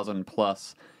 3,000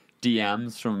 plus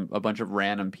DMs from a bunch of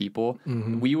random people,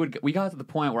 we got to the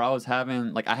point where I was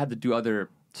having I had to do other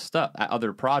stuff,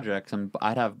 other projects, and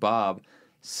I'd have Bob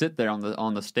sit there on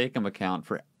the Stake'em account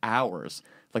for hours,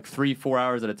 like 3-4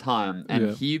 hours at a time,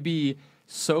 and he'd be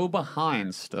so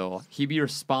behind still. He'd be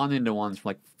responding to ones from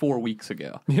like 4 weeks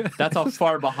ago. Yeah. That's how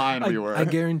far behind we were. I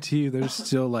guarantee you there's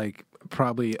still like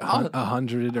probably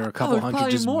 100 or a couple there's hundred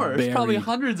probably just more. buried. There's probably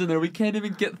hundreds in there. We can't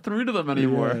even get through to them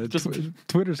anymore. Yeah, Just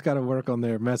Twitter's got to work on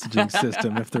their messaging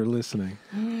system if they're listening.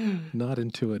 Not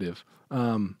intuitive.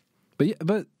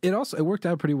 But it worked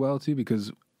out pretty well too,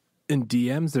 because in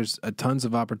DMs there's tons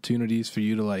of opportunities for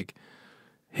you to like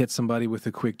hit somebody with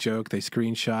a quick joke. They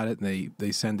screenshot it and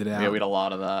they send it out. yeah, we had a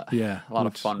lot of that. Yeah, a lot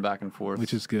of fun back and forth,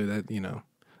 which is good. That,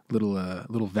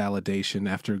 little validation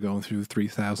after going through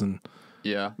 3,000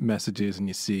 messages, and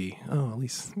you see, at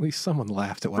least someone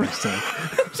laughed at what I said.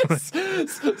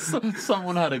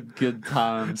 Someone had a good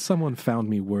time. Someone found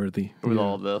me worthy with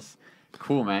all this.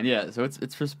 Cool, man. Yeah, so it's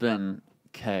just been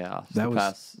chaos the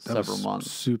past several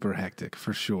months. Super hectic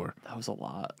for sure. That was a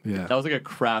lot. Yeah, that was like a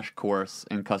crash course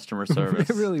in customer service.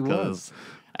 It really was.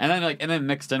 And then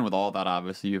mixed in with all that,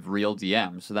 obviously you have real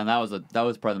DMs. So then that was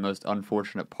probably the most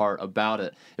unfortunate part about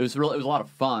it. It was a lot of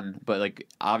fun, but like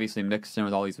obviously mixed in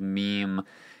with all these meme,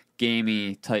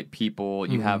 gamey type people,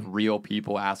 you have real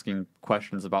people asking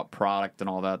questions about product and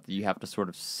all that you have to sort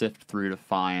of sift through to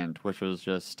find, which was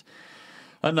just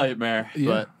a nightmare. Yeah,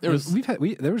 but there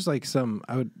was like some,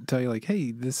 I would tell you like,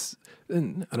 hey, this,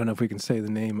 and I don't know if we can say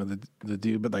the name of the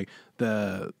dude, but like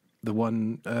the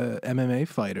one MMA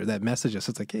fighter that messaged us.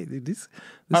 It's like, hey, dude, this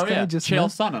guy just Chael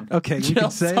Sonnen. Okay, you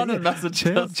can say Sonnen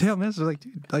messaged us. Chael messaged like,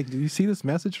 dude, like, do you see this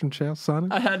message from Chael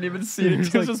Sonnen? I hadn't even seen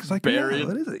it. It was just buried. Yeah,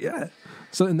 what is it? Yeah.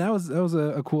 So, and that was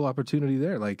a cool opportunity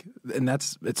there. Like, and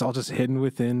it's all just hidden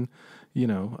within,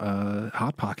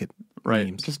 Hot Pocket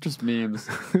memes. Just memes.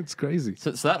 It's crazy.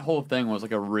 So that whole thing was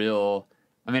like a real.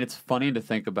 I mean, it's funny to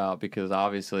think about because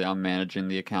obviously I'm managing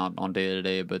the account on day to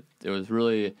day, but it was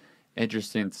really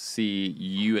interesting to see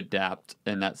you adapt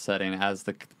in that setting as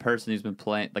the person who's been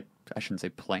playing, like, I shouldn't say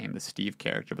playing the Steve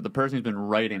character, but the person who's been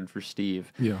writing for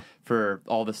Steve for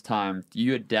all this time.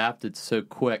 You adapted so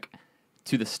quick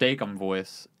to the Steakum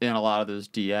voice in a lot of those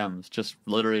DMs, just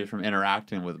literally from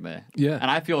interacting with me. Yeah. And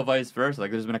I feel vice versa.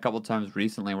 Like, there's been a couple of times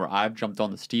recently where I've jumped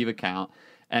on the Steve account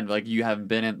and, like, you haven't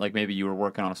been in, like, maybe you were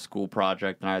working on a school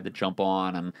project and I had to jump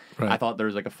on, and I thought there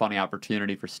was, like, a funny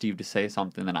opportunity for Steve to say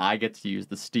something, and I get to use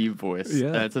the Steve voice. Yeah.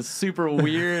 And it's a super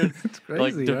weird, it's crazy,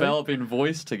 like, developing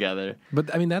voice together.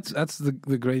 But, I mean, that's the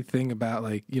great thing about,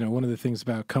 like, one of the things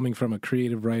about coming from a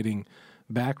creative writing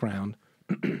background,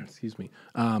 excuse me,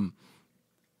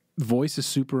 voice is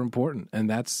super important, and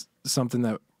that's something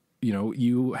that,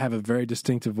 you have a very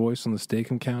distinctive voice on the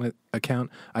Steakum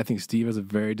account. I think Steve has a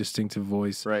very distinctive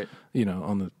voice, right?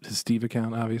 On his Steve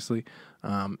account, obviously.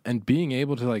 And being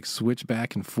able to like switch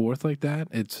back and forth like that,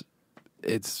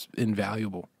 it's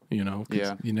invaluable.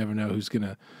 'Cause you never know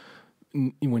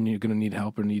when you're gonna need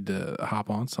help or need to hop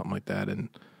on something like that. And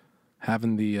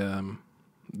having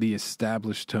the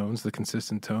established tones, the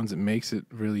consistent tones, it makes it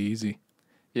really easy.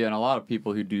 Yeah, and a lot of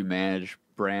people who do manage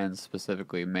brands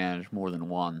specifically manage more than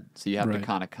one. So you have to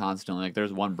kind of constantly, like,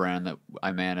 there's one brand that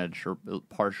I manage or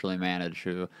partially manage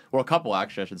or a couple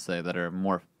actually I should say, that are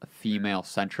more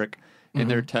female-centric in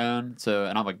their tone. So,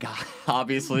 and I'm a guy,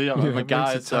 obviously. I'm a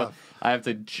guy, so tough. I have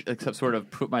to sort of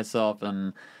put myself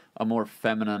in a more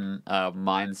feminine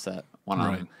mindset when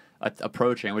I'm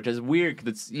approaching, which is weird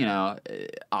because it's,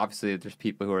 obviously there's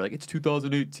people who are like, it's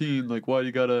 2018, like, why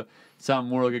you gotta sound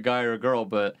more like a guy or a girl?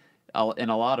 But in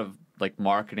a lot of like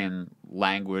marketing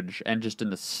language and just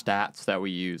in the stats that we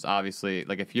use, obviously,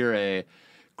 like if you're a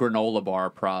granola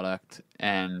bar product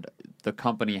and the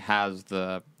company has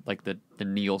the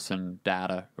Nielsen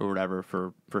data or whatever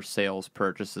for sales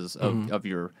purchases of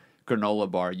your granola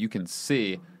bar, you can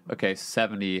see, okay,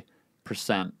 70%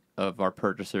 of our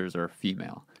purchasers are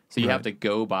female. So you have to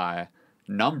go by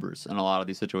numbers in a lot of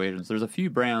these situations. There's a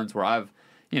few brands where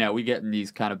we get in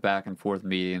these kind of back and forth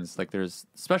meetings. Like there's,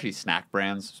 especially snack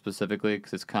brands specifically,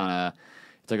 because it's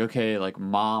like, okay, like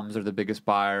moms are the biggest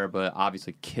buyer, but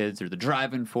obviously kids are the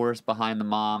driving force behind the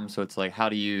mom. So it's like, how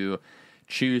do you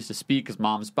choose to speak because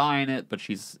mom's buying it, but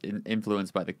she's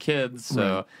influenced by the kids.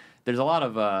 So there's a lot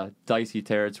of dicey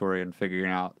territory in figuring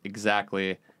out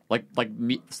exactly.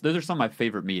 Those are some of my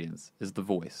favorite meetings, is the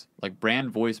voice. Like,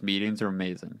 brand voice meetings are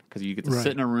amazing because you get to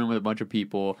sit in a room with a bunch of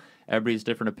people, everybody's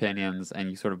different opinions, and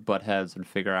you sort of butt heads and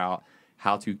figure out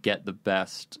how to get the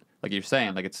best. Like you're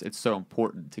saying, like it's so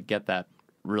important to get that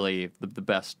really the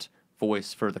best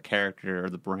voice for the character or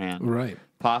the brand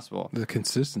possible. The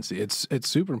consistency. It's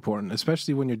super important,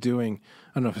 especially when you're doing,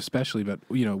 I don't know if especially, but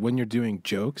when you're doing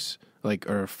jokes, like,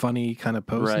 or funny kind of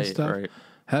posts and stuff.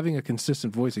 Having a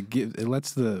consistent voice, it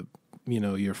lets the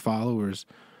your followers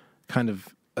kind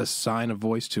of assign a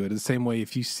voice to it. The same way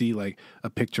if you see like a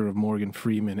picture of Morgan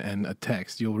Freeman and a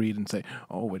text, you'll read and say,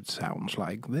 "Oh, it sounds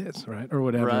like this," right, or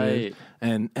whatever. Right. It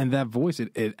is. And that voice,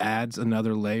 it adds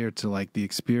another layer to like the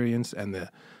experience and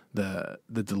the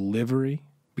delivery,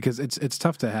 because it's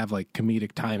tough to have like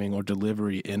comedic timing or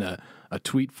delivery in a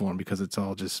tweet form because it's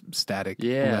all just static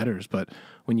letters. But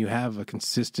when you have a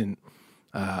consistent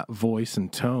voice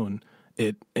and tone,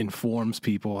 it informs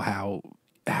people how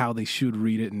they should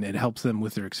read it, and it helps them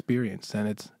with their experience, and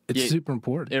it's super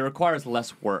important. It requires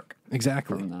less work.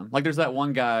 Exactly. From them. Like there's that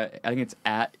one guy, I think it's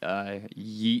at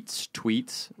Yeats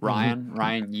Tweets,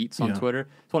 Ryan Yeats on Twitter.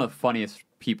 It's one of the funniest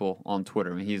people on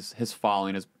Twitter. I mean, his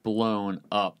following has blown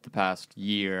up the past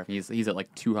year. He's at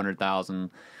like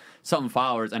 200,000 something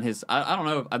followers, and I don't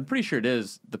know, I'm pretty sure it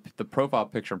is the profile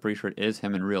picture. I'm pretty sure it is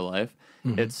him in real life.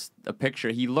 It's a picture.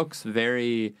 He looks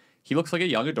like a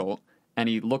young adult. And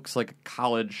he looks like a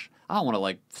college, I don't want to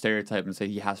like stereotype and say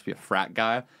he has to be a frat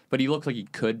guy, but he looks like he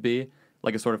could be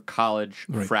like a sort of college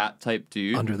frat type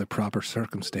dude. Under the proper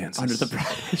circumstances.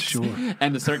 Sure.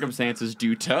 And the circumstances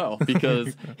do tell,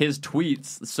 because his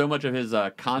tweets, so much of his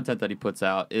content that he puts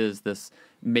out is this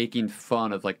making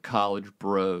fun of like college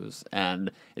bros. And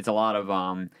it's a lot of,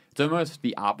 it's almost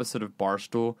the opposite of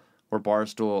Barstool, where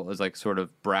Barstool is like sort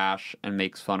of brash and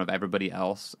makes fun of everybody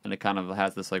else. And it kind of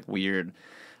has this like weird,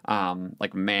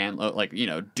 like man, like, you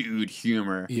know, dude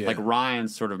humor. Yeah. Like Ryan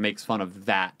sort of makes fun of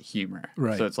that humor.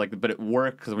 Right. So it's like, but it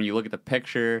works because when you look at the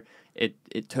picture, it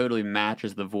totally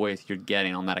matches the voice you're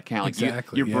getting on that account. Like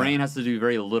exactly. Your brain has to do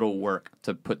very little work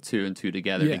to put two and two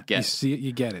together to get. You see it,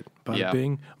 you get it. Bada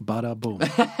bing, bada boom.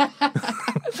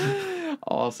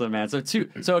 Awesome, man.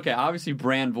 So okay, obviously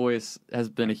brand voice has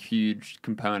been a huge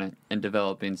component in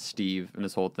developing Steve and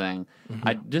this whole thing.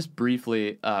 I just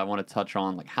briefly want to touch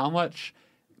on like how much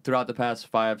throughout the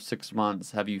past 5-6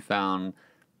 months have you found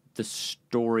the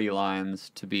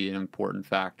storylines to be an important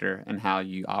factor in how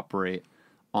you operate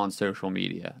on social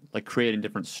media, like creating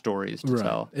different stories to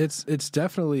tell? It's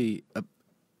definitely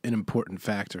an important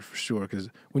factor for sure, because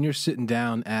when you're sitting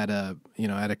down at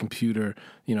a computer,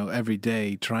 every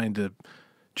day trying to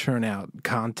churn out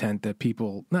content that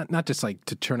people not just like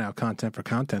to churn out content for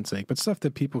content's sake, but stuff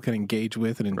that people can engage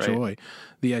with and enjoy. Right.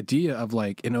 The idea of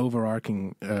like an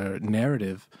overarching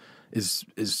narrative is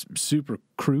super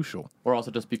crucial. Or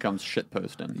also just becomes shit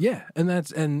posting. Yeah,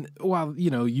 and while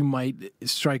you might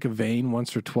strike a vein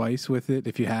once or twice with it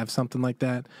if you have something like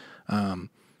that,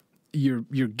 you're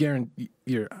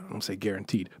I don't say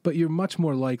guaranteed, but you're much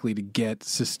more likely to get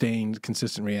sustained,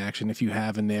 consistent reaction if you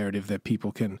have a narrative that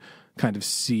people can kind of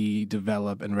see,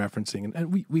 develop, and referencing.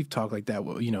 And we've talked like that,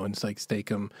 in like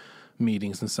Steak-'em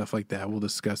meetings and stuff like that. We'll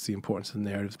discuss the importance of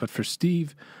narratives. But for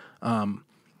Steve, a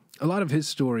lot of his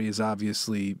story is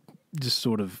obviously just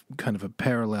sort of kind of a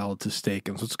parallel to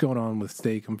Steak-'em. So what's going on with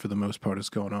Steak-'em for the most part is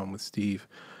going on with Steve.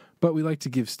 But we like to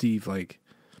give Steve like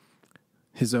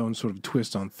his own sort of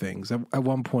twist on things. At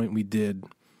one point we did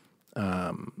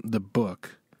the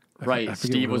book. Right,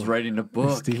 Steve was writing a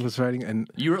book. Steve was writing, and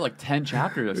you wrote like 10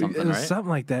 chapters or something, right? Something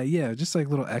like that, yeah. Just like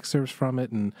little excerpts from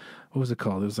it, and what was it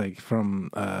called? It was like from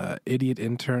idiot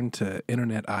intern to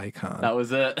internet icon. That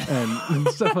was it, and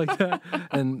stuff like that.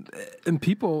 And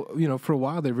people, for a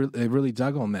while they really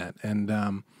dug on that,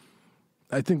 and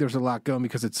I think there's a lot going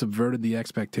because it subverted the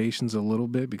expectations a little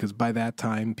bit, because by that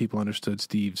time people understood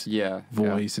Steve's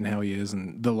voice and how he is,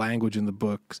 and the language in the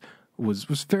books was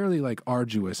fairly like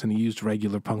arduous, and he used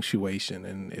regular punctuation,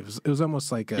 and it was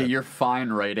almost like your fine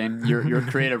writing, your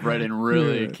creative writing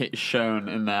really shown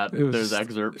in that those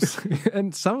excerpts.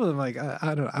 And some of them, like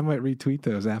I don't know, I might retweet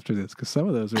those after this, because some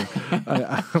of those are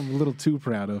I'm a little too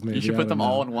proud of. Maybe you should put them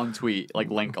all in one tweet, like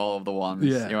link all of the ones.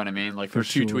 Yeah, you know what I mean? Like for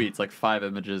two tweets, like 5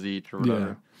 images each or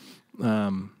whatever.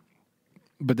 Yeah.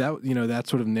 But that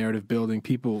sort of narrative building,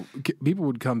 people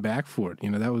would come back for it.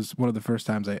 That was one of the first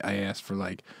times I asked for,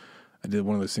 like, I did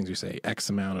one of those things you say X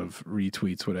amount of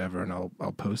retweets, whatever, and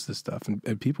I'll post this stuff,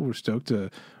 and people were stoked to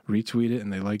retweet it,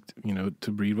 and they liked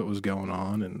to read what was going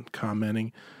on and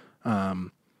commenting,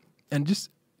 and just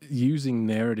using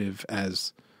narrative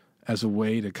as a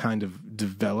way to kind of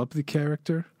develop the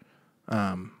character.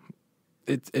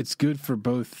 It's good for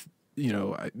both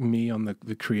me on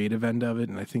the creative end of it,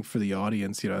 and I think for the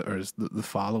audience, or as the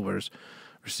followers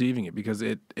receiving it, because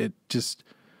it just,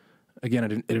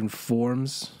 again, it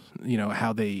informs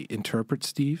how they interpret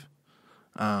Steve,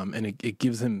 and it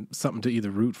gives them something to either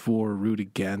root for or root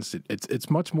against. It's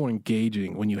much more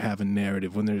engaging when you have a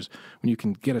narrative, when you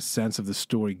can get a sense of the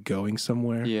story going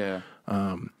somewhere. Yeah.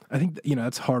 I think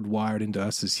that's hardwired into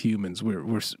us as humans.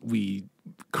 We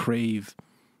crave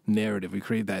narrative. We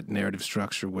crave that narrative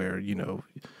structure where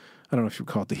I don't know if you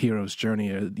call it the hero's journey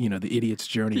or the idiot's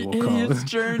journey. We'll call Idiot's it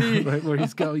journey. right, where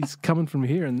he's coming from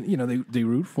here, and they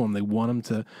root for him. They want him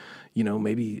to,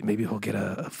 maybe he'll get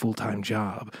a full-time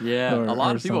job. Yeah, a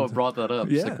lot of people have something. brought that up.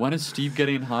 Yeah. It's like, when is Steve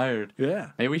getting hired? Yeah.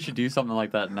 Maybe we should do something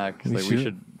like that next. We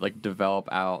should like develop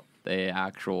out a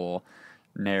actual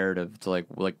narrative to like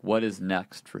what is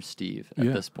next for Steve at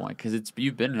this point, because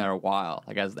you've been there a while,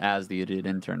 like as the idiot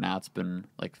intern. Now it's been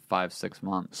like 5-6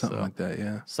 months, Something like that.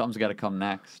 Yeah. Something's got to come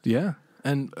next. Yeah,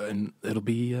 and it'll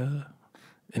be an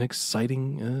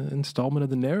exciting installment of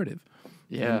the narrative.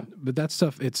 Yeah, but that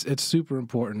stuff it's super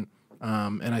important,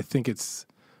 and I think it's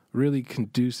really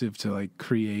conducive to like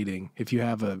creating. If you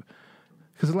have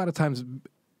because a lot of times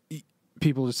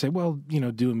people just say, well,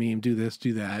 do a meme, do this,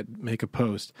 do that, make a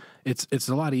post. It's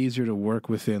a lot easier to work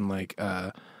within like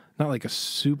not like a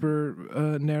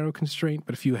super narrow constraint,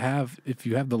 but if you have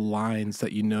the lines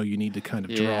that you need to kind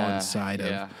of draw inside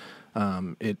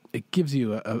of, it gives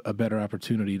you a better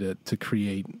opportunity to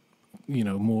create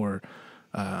more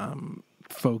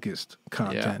focused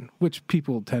content, which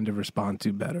people tend to respond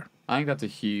to better. I think that's a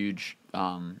huge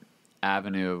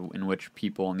avenue in which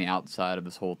people on the outside of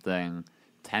this whole thing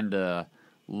tend to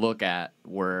look at,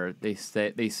 where they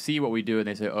see what we do and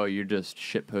they say, oh, you're just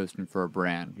shit posting for a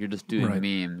brand, you're just doing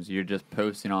memes, you're just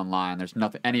posting online, there's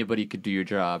nothing, anybody could do your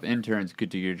job, interns could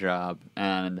do your job.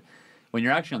 And when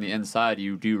you're actually on the inside,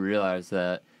 you do realize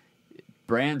that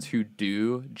brands who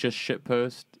do just shit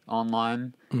post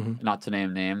online, not to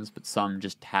name names, but some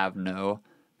just have no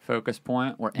focus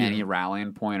point or any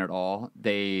rallying point at all,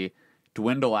 they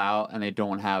dwindle out and they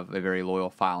don't have a very loyal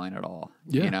following at all.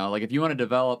 Like if you want to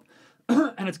develop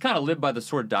and it's kind of live by the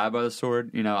sword, die by the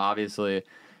sword. Obviously,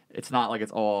 it's not like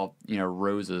it's all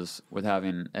roses with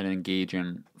having an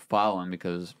engaging following,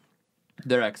 because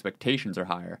their expectations are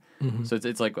higher. So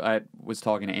it's like, I was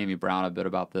talking to Amy Brown a bit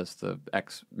about this, the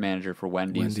ex-manager for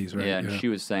Wendy's. Right? And she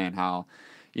was saying how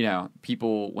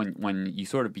people, when you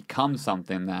sort of become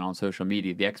something then on social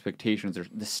media, the expectations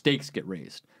the stakes get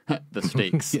raised. The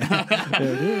stakes. There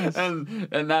it is.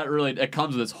 And that really, it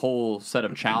comes with this whole set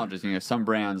of challenges. Some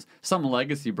brands, some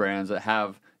legacy brands that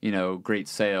have, great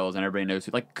sales and everybody knows,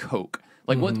 like Coke.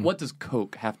 Like what does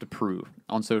Coke have to prove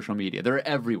on social media? They're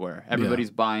everywhere.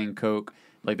 Everybody's buying Coke.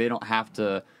 Like they don't have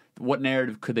to. What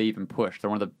narrative could they even push? They're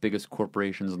one of the biggest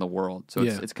corporations in the world. So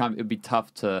it's kind of, it'd be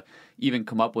tough to even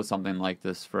come up with something like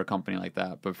this for a company like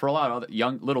that. But for a lot of other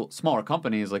young, little, smaller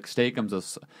companies, like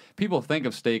Steakums, people think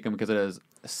of Steakum because it has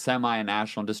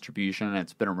semi-national distribution and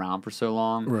it's been around for so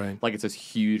long. Right. Like it's this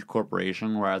huge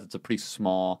corporation, whereas it's a pretty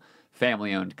small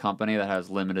family-owned company that has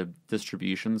limited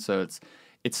distribution. So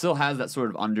it still has that sort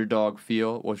of underdog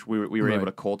feel, which we were able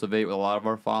to cultivate with a lot of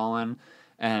our following.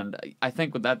 And I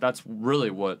think with that's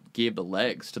really what gave the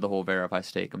legs to the whole Verify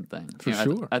Steakum thing. For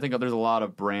sure. I think there's a lot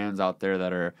of brands out there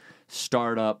that are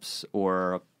startups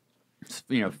or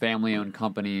family-owned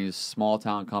companies,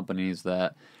 small-town companies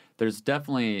that there's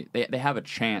definitely they have a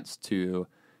chance to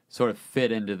sort of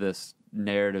fit into this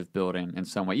narrative building in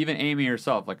some way. Even Amy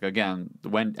herself, like again,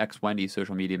 the ex-Wendy's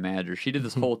social media manager, she did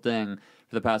this whole thing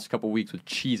for the past couple of weeks with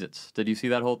Cheez-Its. Did you see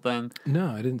that whole thing? No,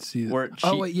 I didn't see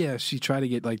that. She tried to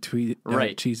get like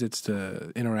Cheez-Its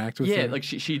to interact with her. Yeah, like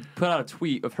she put out a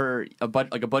tweet of her a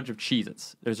bunch of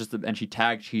Cheez-Its. There's just and she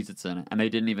tagged Cheez-Its in it, and they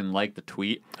didn't even like the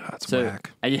tweet. Oh, that's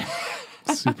whack. Yeah.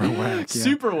 Super whack. Yeah.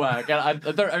 Super whack. And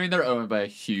they're owned by a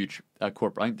huge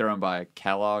corporate. I think they're owned by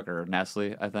Kellogg or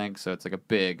Nestle, I think. So it's like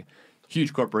a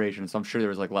huge corporation. So I'm sure there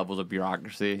was like levels of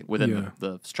bureaucracy within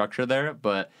the structure there.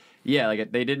 But yeah,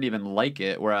 like they didn't even like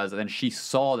it. Whereas then she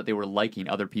saw that they were liking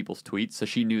other people's tweets, so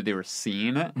she knew they were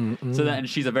seeing it. So then, and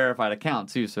she's a verified account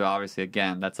too. So obviously,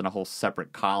 again, that's in a whole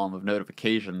separate column of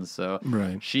notifications. So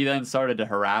she then started to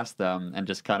harass them and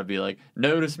just kind of be like,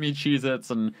 "Notice me,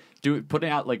 Cheez-Its," and putting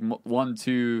out like 1,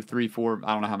 2, 3, 4,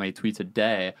 I don't know how many tweets a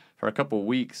day for a couple of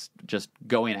weeks, just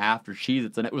going after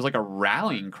Cheez-Its, and it was like a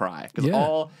rallying cry because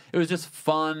it was just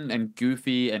fun and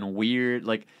goofy and weird.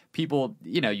 Like people,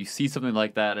 you see something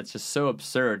like that, it's just so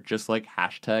absurd. Just like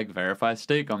hashtag Verify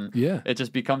Steakum, it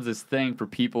just becomes this thing for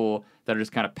people that are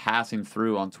just kind of passing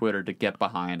through on Twitter to get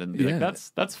behind and be like,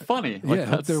 that's funny. Like,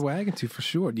 that's they're wagging to for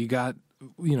sure. You got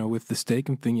with the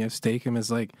Steakum thing, you have Steakum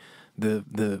as like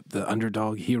the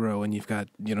underdog hero, and you've got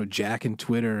Jack and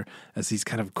Twitter as these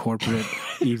kind of corporate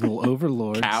evil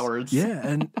overlords, cowards. Yeah,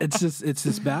 and it's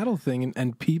this battle thing,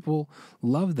 and people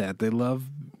love that. They love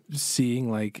seeing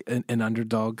like an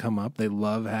underdog come up. They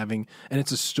love having, and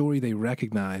it's a story they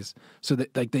recognize, so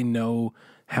that like they know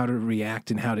how to react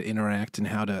and how to interact and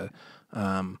how to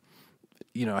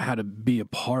how to be a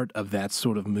part of that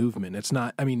sort of movement. It's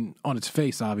not, I mean, on its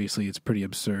face, obviously, it's pretty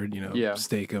absurd.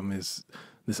 Steakum is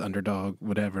this underdog,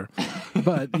 whatever.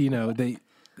 But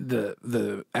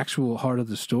the actual heart of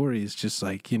the story is just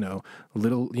like,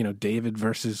 little, David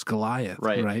versus Goliath,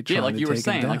 right? Yeah, like Trying you to were take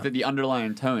him saying, like down. the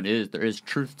underlying tone is there is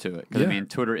truth to it. Because, Yeah. I mean,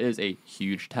 Twitter is a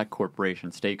huge tech corporation.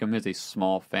 Steakum is a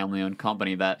small family-owned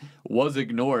company that was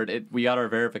ignored. We got our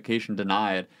verification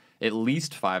denied at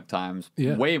least 5 times,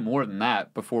 Yeah. way more than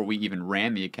that before we even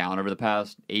ran the account over the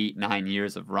past 8-9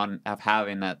 years of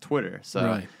having that Twitter. So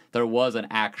Right. there was an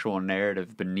actual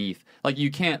narrative beneath. Like you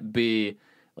can't be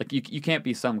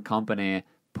some company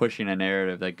pushing a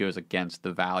narrative that goes against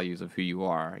the values of who you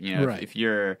are. Right. If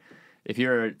you're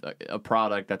a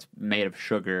product that's made of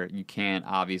sugar, you can't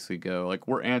obviously go like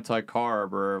we're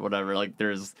anti-carb or whatever. Like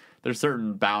there's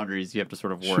certain boundaries you have to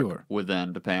sort of work Sure.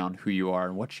 within depending on who you are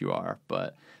and what you are.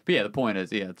 But yeah, the point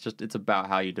is, it's about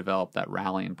how you develop that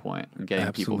rallying point and getting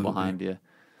Absolutely. people behind you.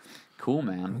 Cool,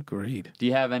 man. Agreed. Do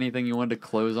you have anything you wanted to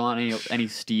close on? Any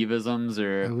Steve-isms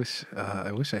or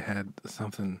I wish I had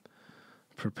something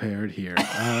prepared here.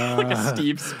 like a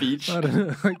Steve speech? I don't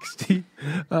know, like Steve.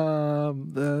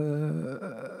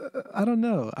 I don't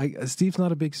know. Steve's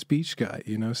not a big speech guy.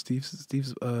 Steve's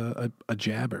a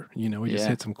jabber. He just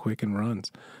hits them quick and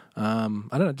runs. I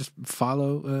don't know. Just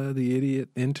follow the idiot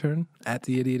intern at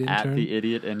the idiot intern. At the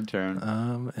idiot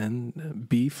intern. And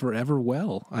be forever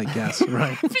well, I guess.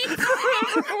 Right. Be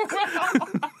forever well.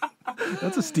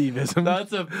 That's a Steve-ism.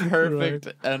 That's a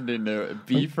perfect ending note.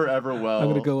 Be forever well. I'm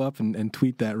going to go up and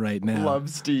tweet that right now. Love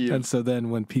Steve. And so then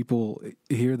when people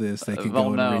hear this, they can They'll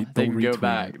go know. and They they'll can go retweet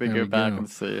back. it. They There go we back go. and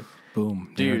see.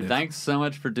 Boom. Dude, narrative. thanks so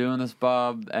much for doing this,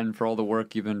 Bob, and for all the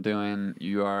work you've been doing.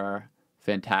 You are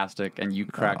fantastic, and you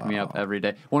crack me up every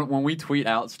day. When we tweet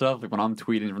out stuff, like when I'm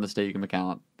tweeting from the Steakum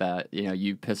account that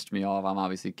you pissed me off, I'm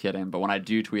obviously kidding. But when I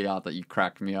do tweet out that you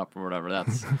cracked me up or whatever,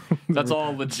 that's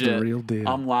all legit. the real deal.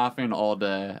 I'm laughing all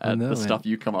day at the stuff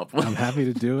you come up with. I'm happy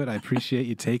to do it. I appreciate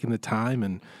you taking the time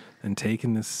and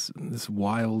taking this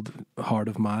wild heart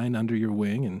of mine under your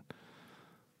wing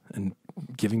and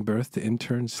giving birth to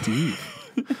intern Steve.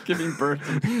 Giving birth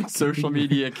to social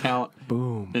media account.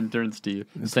 Boom. Intern Steve.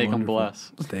 It's Steakum wonderful.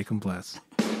 bless. Steakum bless.